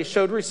 Rather, they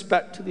showed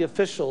respect to the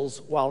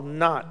officials while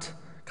not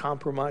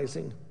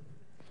compromising.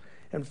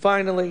 And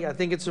finally, I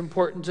think it's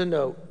important to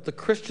note, the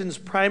Christian's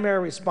primary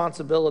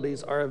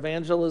responsibilities are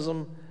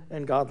evangelism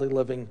and godly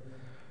living.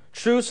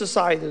 True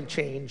societal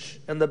change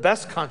and the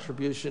best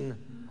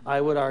contribution,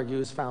 I would argue,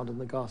 is found in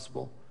the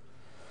gospel.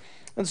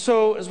 And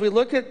so as we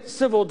look at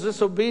civil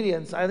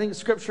disobedience, I think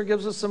Scripture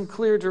gives us some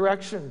clear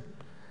direction.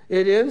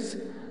 It is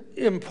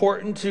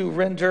important to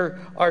render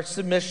our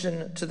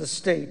submission to the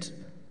state,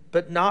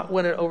 but not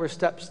when it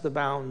oversteps the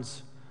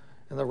bounds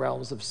in the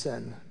realms of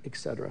sin,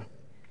 etc.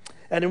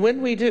 And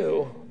when we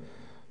do,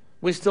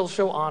 we still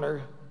show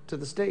honor to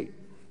the state,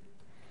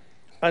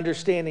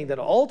 understanding that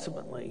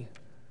ultimately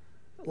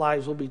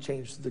lives will be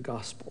changed through the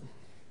gospel.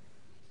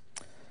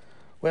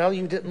 Well,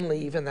 you didn't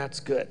leave, and that's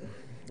good.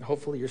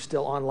 Hopefully you're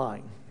still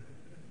online.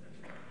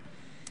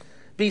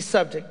 Be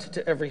subject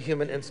to every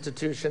human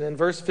institution. In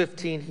verse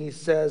 15, he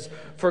says,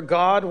 "For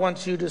God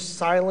wants you to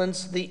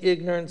silence the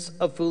ignorance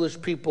of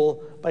foolish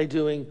people by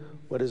doing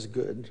what is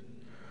good."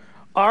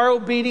 Our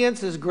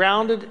obedience is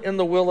grounded in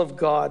the will of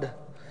God,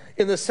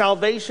 in the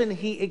salvation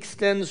he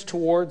extends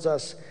towards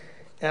us,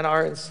 and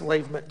our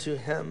enslavement to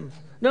him.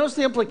 Notice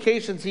the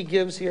implications he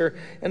gives here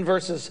in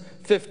verses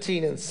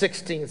 15 and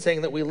 16,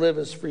 saying that we live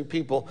as free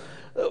people.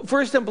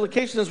 First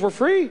implication is we're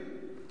free.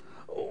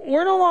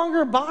 We're no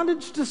longer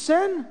bondage to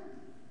sin.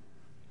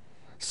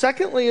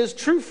 Secondly, is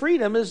true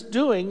freedom is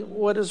doing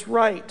what is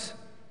right.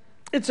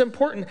 It's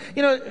important.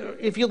 You know,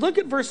 if you look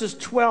at verses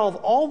 12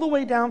 all the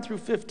way down through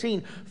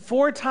 15,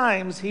 4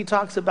 times he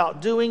talks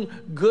about doing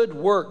good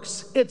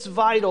works. It's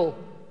vital.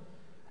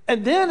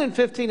 And then in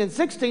 15 and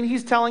 16,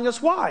 he's telling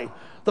us why.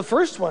 The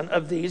first one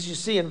of these, you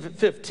see in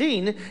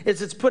 15,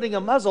 is it's putting a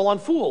muzzle on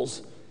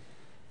fools.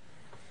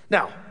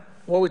 Now,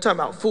 when we talk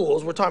about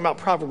fools, we're talking about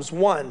Proverbs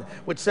 1,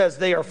 which says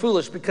they are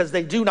foolish because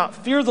they do not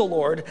fear the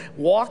Lord,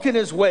 walk in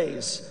his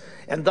ways,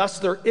 and thus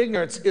their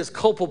ignorance is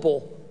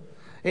culpable.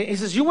 And he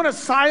says, you want to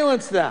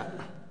silence that.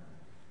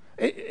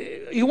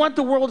 You want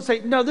the world to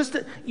say, no,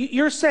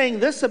 you're saying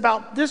this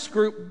about this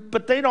group,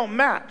 but they don't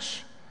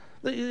match.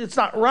 It's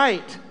not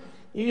right.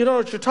 You know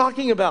what you're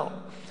talking about.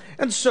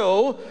 And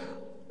so,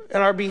 in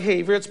our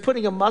behavior, it's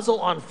putting a muzzle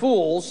on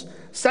fools.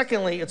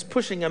 Secondly, it's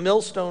pushing a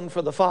millstone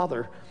for the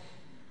Father.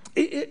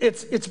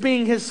 It's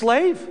being his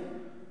slave.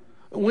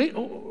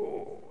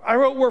 I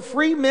wrote, we're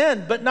free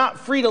men, but not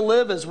free to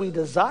live as we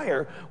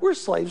desire. We're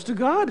slaves to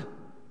God.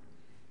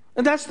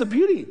 And that's the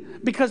beauty,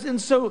 because in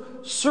so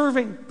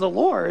serving the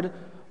Lord,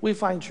 we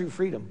find true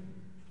freedom.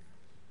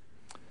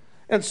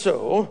 And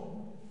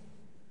so,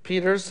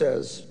 Peter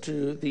says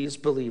to these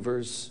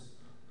believers,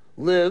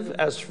 live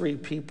as free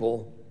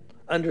people.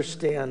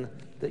 Understand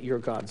that you're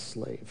God's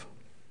slave.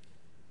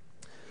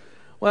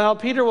 Well,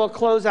 Peter will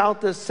close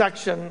out this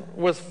section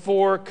with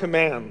 4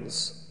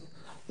 commands.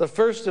 The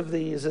first of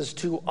these is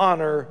to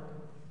honor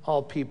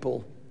all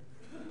people.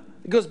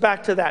 It goes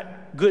back to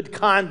that good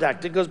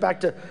conduct. It goes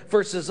back to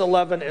verses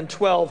 11 and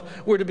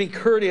 12. We're to be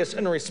courteous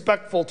and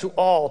respectful to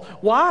all.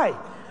 Why?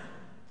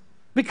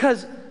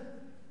 Because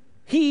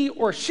he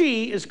or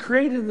she is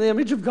created in the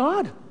image of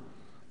God.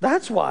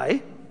 That's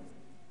why.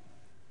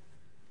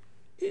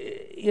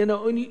 You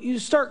know, when you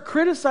start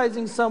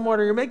criticizing someone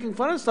or you're making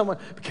fun of someone,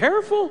 be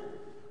careful.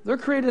 They're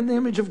created in the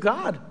image of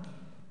God.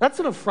 That's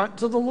an affront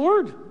to the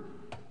Lord.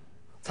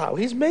 That's how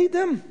he's made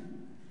them.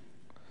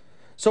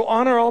 So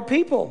honor all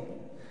people.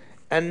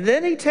 And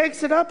then he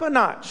takes it up a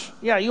notch.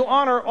 Yeah, you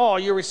honor all,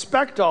 you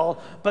respect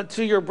all, but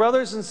to your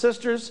brothers and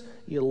sisters,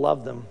 you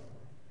love them.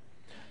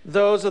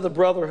 Those of the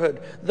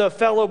brotherhood, the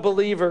fellow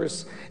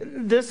believers.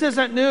 This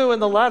isn't new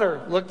in the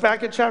letter. Look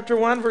back at chapter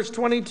 1, verse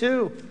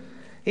 22.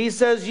 He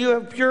says, you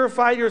have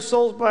purified your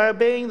souls by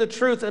obeying the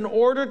truth in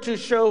order to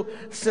show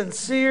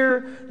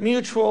sincere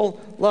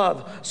mutual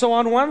love. So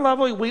on one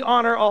level, we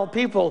honor all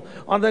people.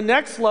 On the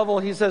next level,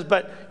 he says,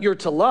 but you're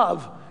to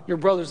love your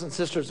brothers and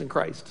sisters in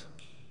Christ.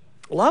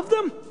 Love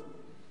them.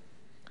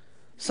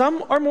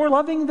 Some are more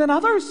loving than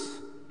others,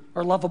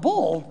 or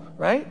lovable,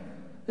 right?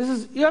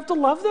 You have to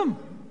love them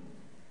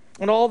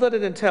and all that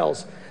it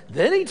entails.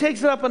 Then he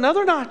takes it up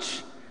another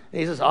notch.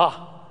 And he says,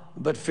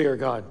 but fear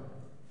God.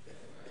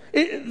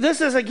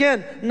 This is,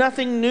 again,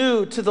 nothing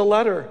new to the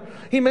letter.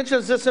 He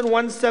mentions this in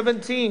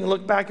 1:17.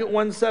 Look back at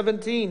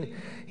 1:17.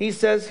 He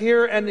says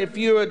here, and if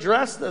you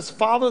address this,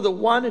 Father, the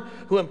one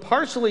who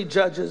impartially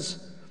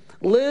judges,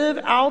 live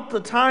out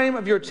the time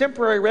of your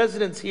temporary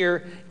residence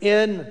here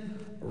in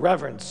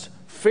reverence.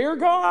 Fear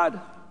God.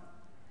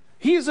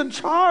 He is in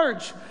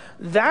charge.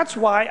 That's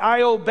why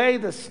I obey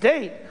the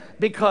state,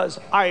 because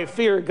I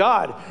fear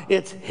God.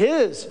 It's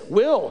his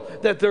will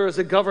that there is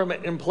a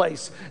government in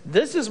place.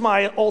 This is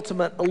my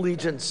ultimate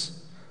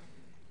allegiance.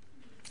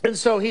 And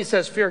so he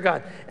says, fear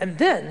God. And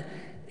then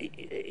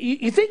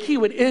you think he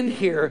would end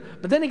here,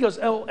 but then he goes,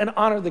 oh, and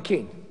honor the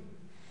king.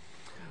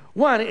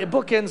 One, it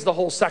bookends the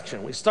whole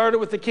section. We started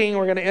with the king,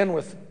 we're going to end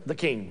with the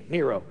king,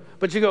 Nero.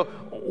 But you go,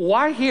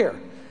 why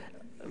here?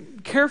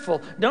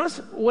 Careful. Notice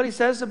what he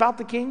says about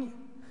the king.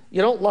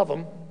 You don't love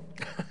him.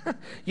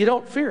 You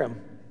don't fear him.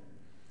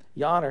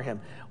 You honor him.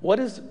 What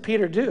does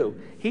Peter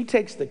do? He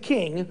takes the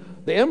king,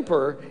 the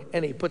emperor,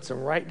 and he puts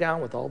him right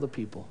down with all the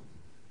people.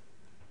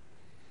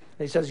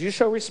 And he says, you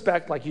show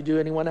respect like you do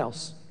anyone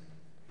else.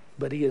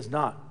 But he is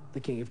not the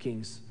King of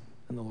Kings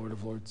and the Lord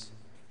of Lords.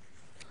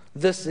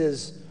 This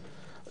is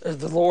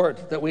the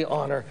Lord that we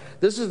honor.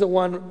 This is the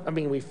one,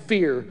 we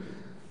fear,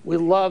 we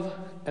love,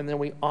 and then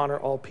we honor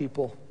all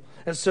people.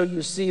 And so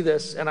you see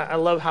this, and I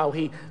love how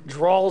he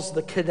draws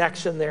the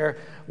connection there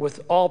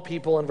with all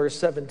people in verse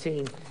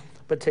 17,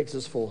 but takes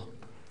us full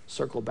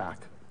circle back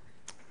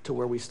to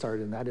where we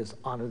started, and that is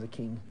honor the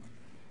king.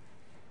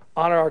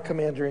 Honor our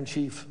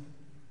commander-in-chief,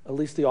 at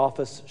least the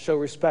office. Show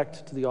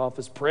respect to the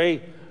office.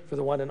 Pray for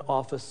the one in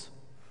office.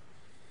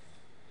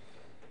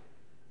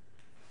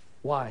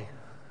 Why?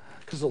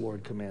 Because the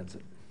Lord commands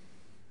it.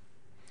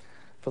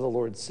 For the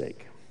Lord's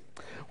sake.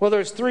 Well,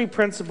 there's 3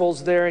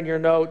 principles there in your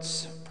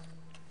notes,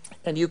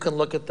 and you can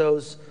look at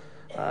those.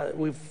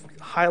 We've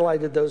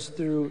highlighted those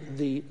through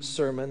the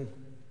sermon.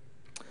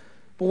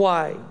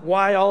 Why?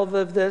 Why all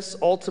of this?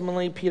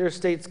 Ultimately, Peter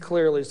states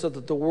clearly, so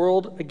that the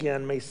world,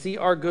 again, may see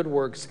our good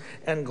works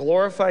and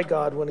glorify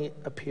God when he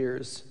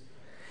appears.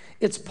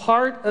 It's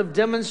part of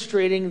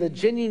demonstrating the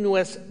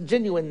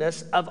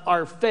genuineness of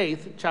our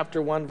faith,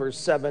 chapter 1, verse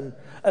 7,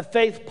 a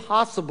faith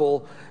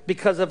possible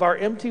because of our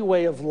empty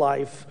way of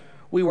life.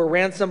 We were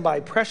ransomed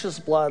by precious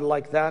blood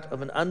like that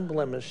of an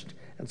unblemished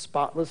and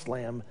spotless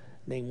lamb,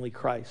 namely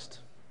Christ.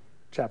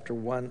 Chapter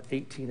 1,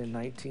 18 and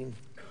 19.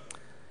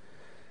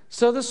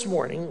 So this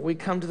morning, we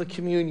come to the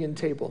communion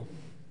table.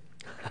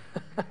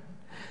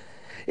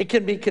 It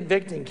can be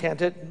convicting,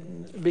 can't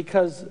it?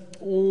 Because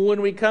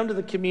when we come to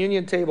the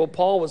communion table,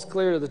 Paul was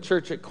clear to the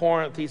church at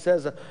Corinth. He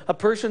says a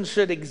person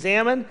should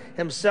examine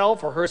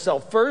himself or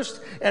herself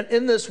first, and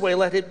in this way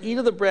let him eat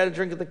of the bread and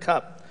drink of the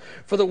cup.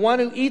 For the one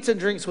who eats and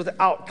drinks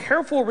without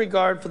careful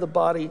regard for the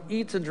body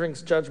eats and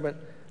drinks judgment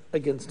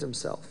against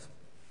himself.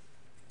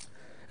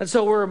 And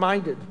so we're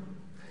reminded,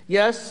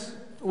 yes,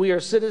 we are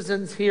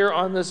citizens here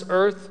on this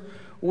earth.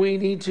 We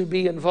need to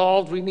be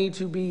involved. We need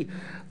to be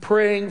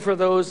praying for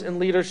those in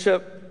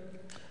leadership.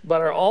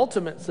 But our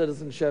ultimate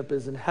citizenship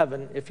is in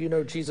heaven if you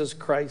know Jesus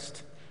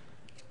Christ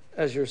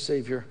as your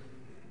Savior.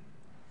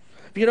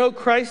 If you know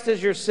Christ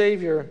as your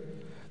Savior,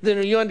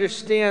 then you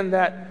understand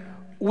that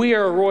we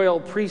are a royal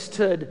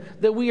priesthood,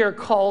 that we are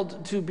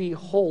called to be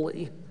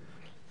holy.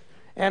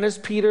 And as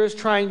Peter is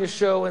trying to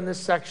show in this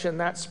section,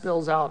 that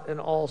spills out in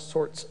all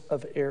sorts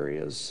of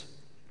areas.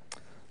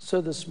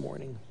 So this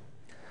morning,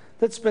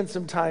 let's spend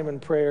some time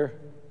in prayer,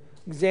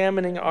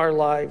 examining our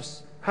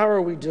lives. How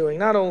are we doing?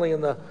 Not only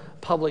in the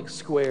public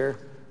square,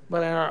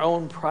 but in our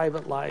own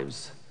private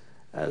lives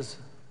as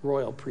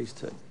royal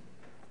priesthood.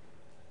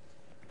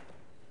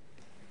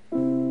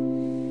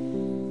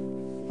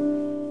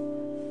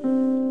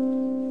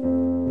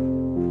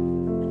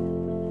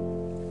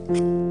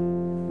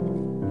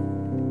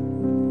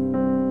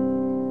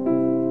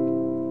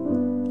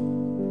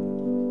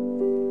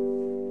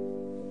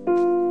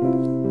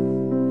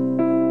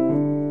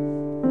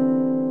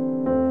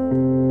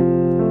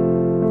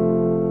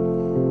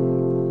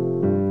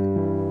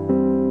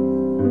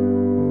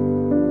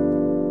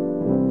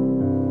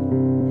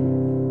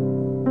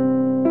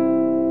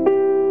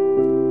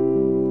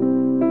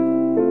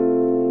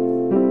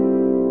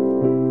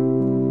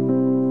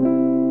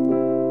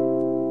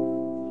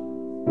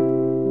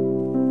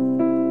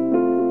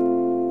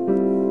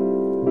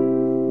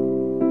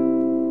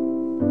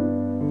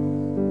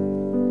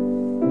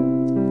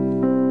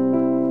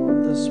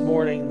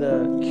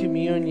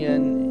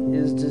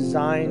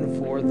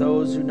 For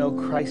those who know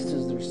Christ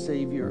as their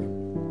Savior.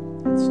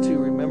 It's to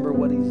remember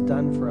what he's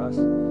done for us.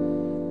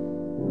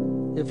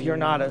 If you're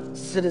not a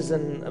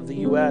citizen of the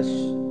U.S.,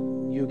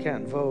 you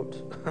can't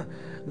vote.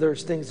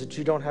 There's things that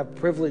you don't have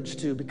privilege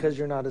to because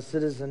you're not a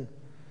citizen.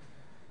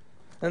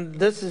 And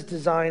this is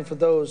designed for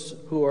those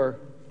who are,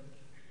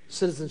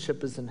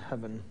 citizenship is in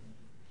heaven.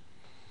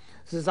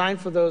 It's designed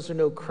for those who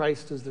know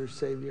Christ as their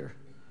Savior.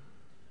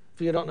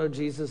 If you don't know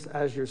Jesus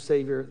as your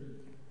Savior,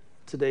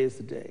 today is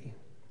the day.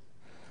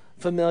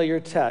 Familiar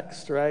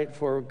text, right?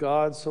 For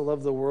God so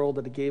loved the world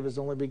that he gave his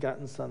only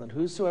begotten Son, that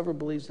whosoever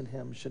believes in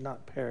him should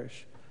not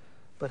perish,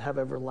 but have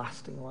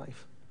everlasting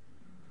life.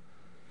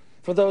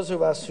 For those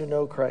of us who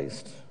know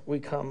Christ, we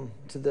come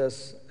to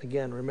this,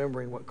 again,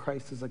 remembering what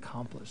Christ has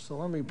accomplished. So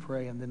let me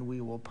pray, and then we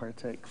will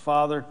partake.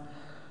 Father,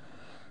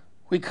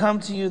 we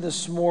come to you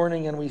this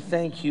morning, and we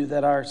thank you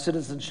that our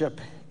citizenship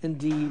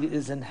indeed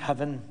is in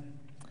heaven,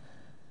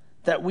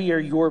 that we are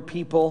your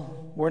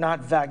people. We're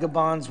not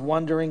vagabonds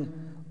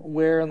wandering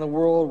where in the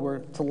world we're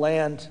to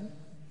land,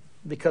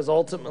 because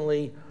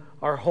ultimately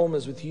our home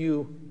is with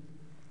you,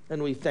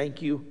 and we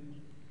thank you.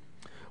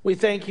 We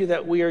thank you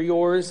that we are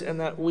yours and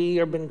that we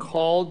have been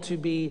called to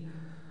be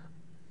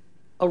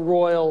a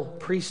royal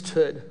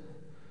priesthood.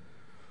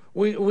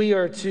 We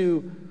are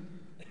to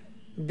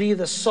be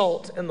the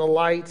salt and the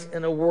light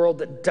in a world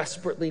that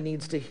desperately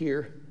needs to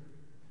hear.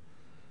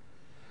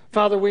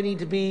 Father, we need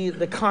to be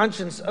the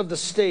conscience of the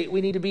state.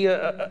 We need to be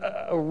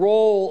a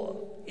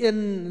role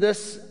in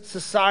this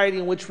society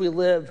in which we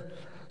live,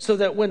 so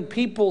that when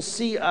people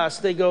see us,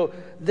 they go,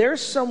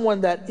 there's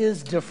someone that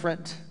is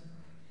different.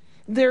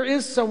 There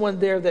is someone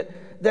there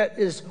that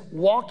is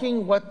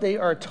walking what they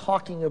are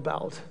talking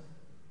about.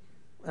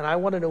 And I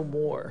want to know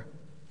more.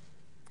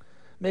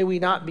 May we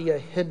not be a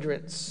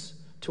hindrance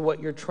to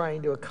what you're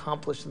trying to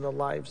accomplish in the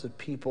lives of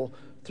people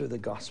through the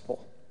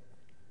gospel.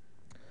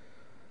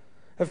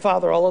 And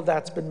Father, all of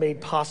that's been made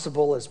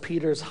possible, as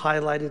Peter's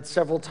highlighted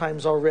several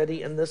times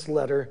already in this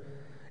letter.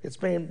 It's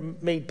been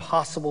made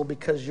possible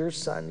because your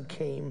Son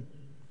came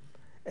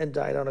and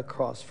died on a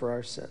cross for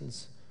our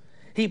sins.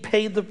 He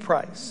paid the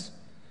price.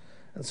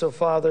 And so,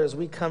 Father, as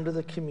we come to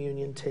the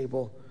communion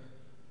table,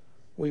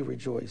 we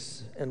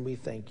rejoice and we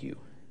thank you.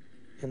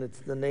 And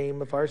it's in the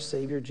name of our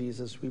Savior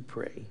Jesus we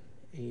pray.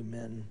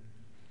 Amen.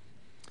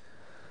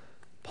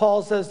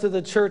 Paul says to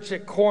the church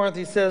at Corinth,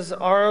 he says,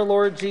 our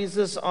Lord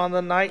Jesus, on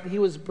the night he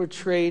was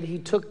betrayed, he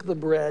took the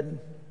bread.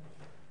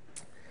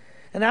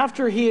 And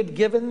after he had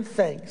given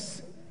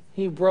thanks,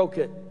 he broke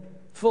it,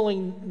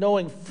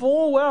 knowing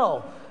full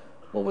well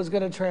what was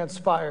going to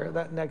transpire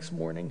that next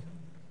morning.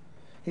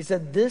 He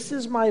said, this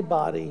is my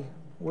body,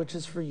 which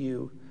is for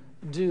you.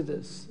 Do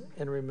this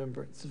in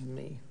remembrance of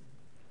me.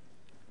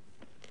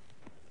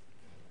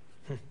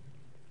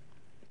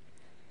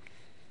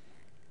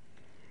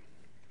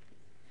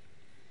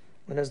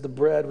 And as the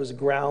bread was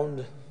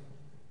ground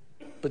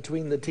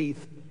between the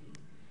teeth,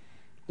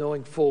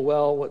 knowing full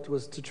well what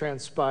was to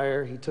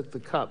transpire, he took the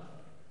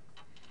cup.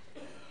 He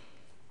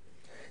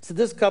said,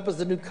 this cup is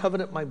the new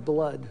covenant, my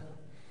blood.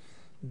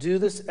 Do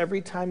this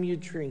every time you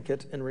drink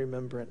it in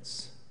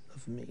remembrance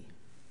of me.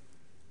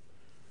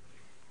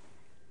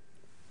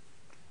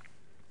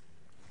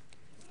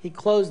 He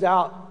closed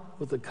out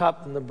with the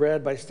cup and the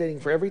bread by stating,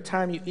 for every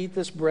time you eat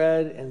this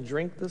bread and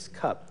drink this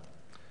cup,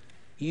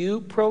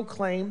 you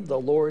proclaim the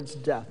Lord's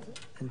death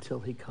until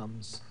he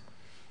comes.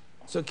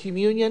 So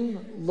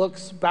communion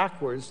looks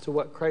backwards to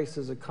what Christ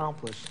has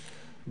accomplished,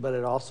 but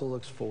it also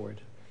looks forward.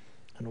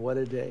 And what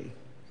a day,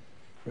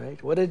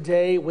 right? What a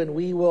day when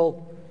we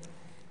will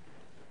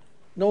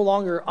no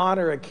longer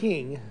honor a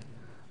king,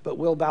 but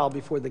we'll bow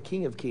before the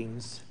King of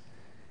Kings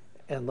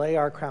and lay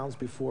our crowns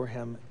before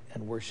him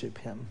and worship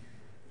him.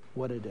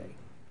 What a day.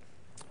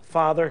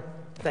 Father,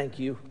 thank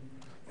you.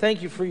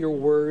 Thank you for your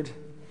word.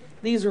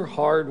 These are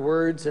hard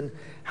words, and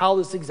how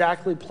this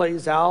exactly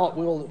plays out,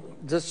 we'll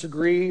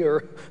disagree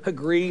or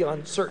agree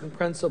on certain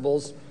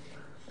principles.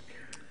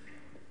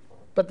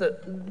 But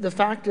the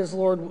fact is,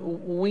 Lord,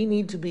 we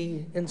need to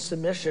be in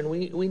submission.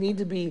 We need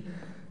to be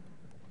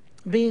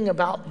being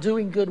about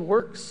doing good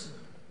works.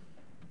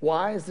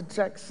 Why, as the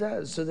text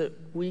says? So that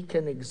we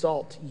can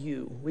exalt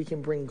you. We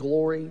can bring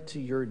glory to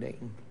your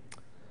name.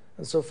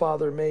 And so,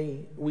 Father,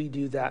 may we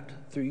do that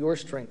through your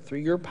strength,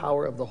 through your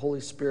power of the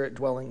Holy Spirit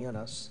dwelling in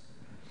us.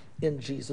 In Jesus'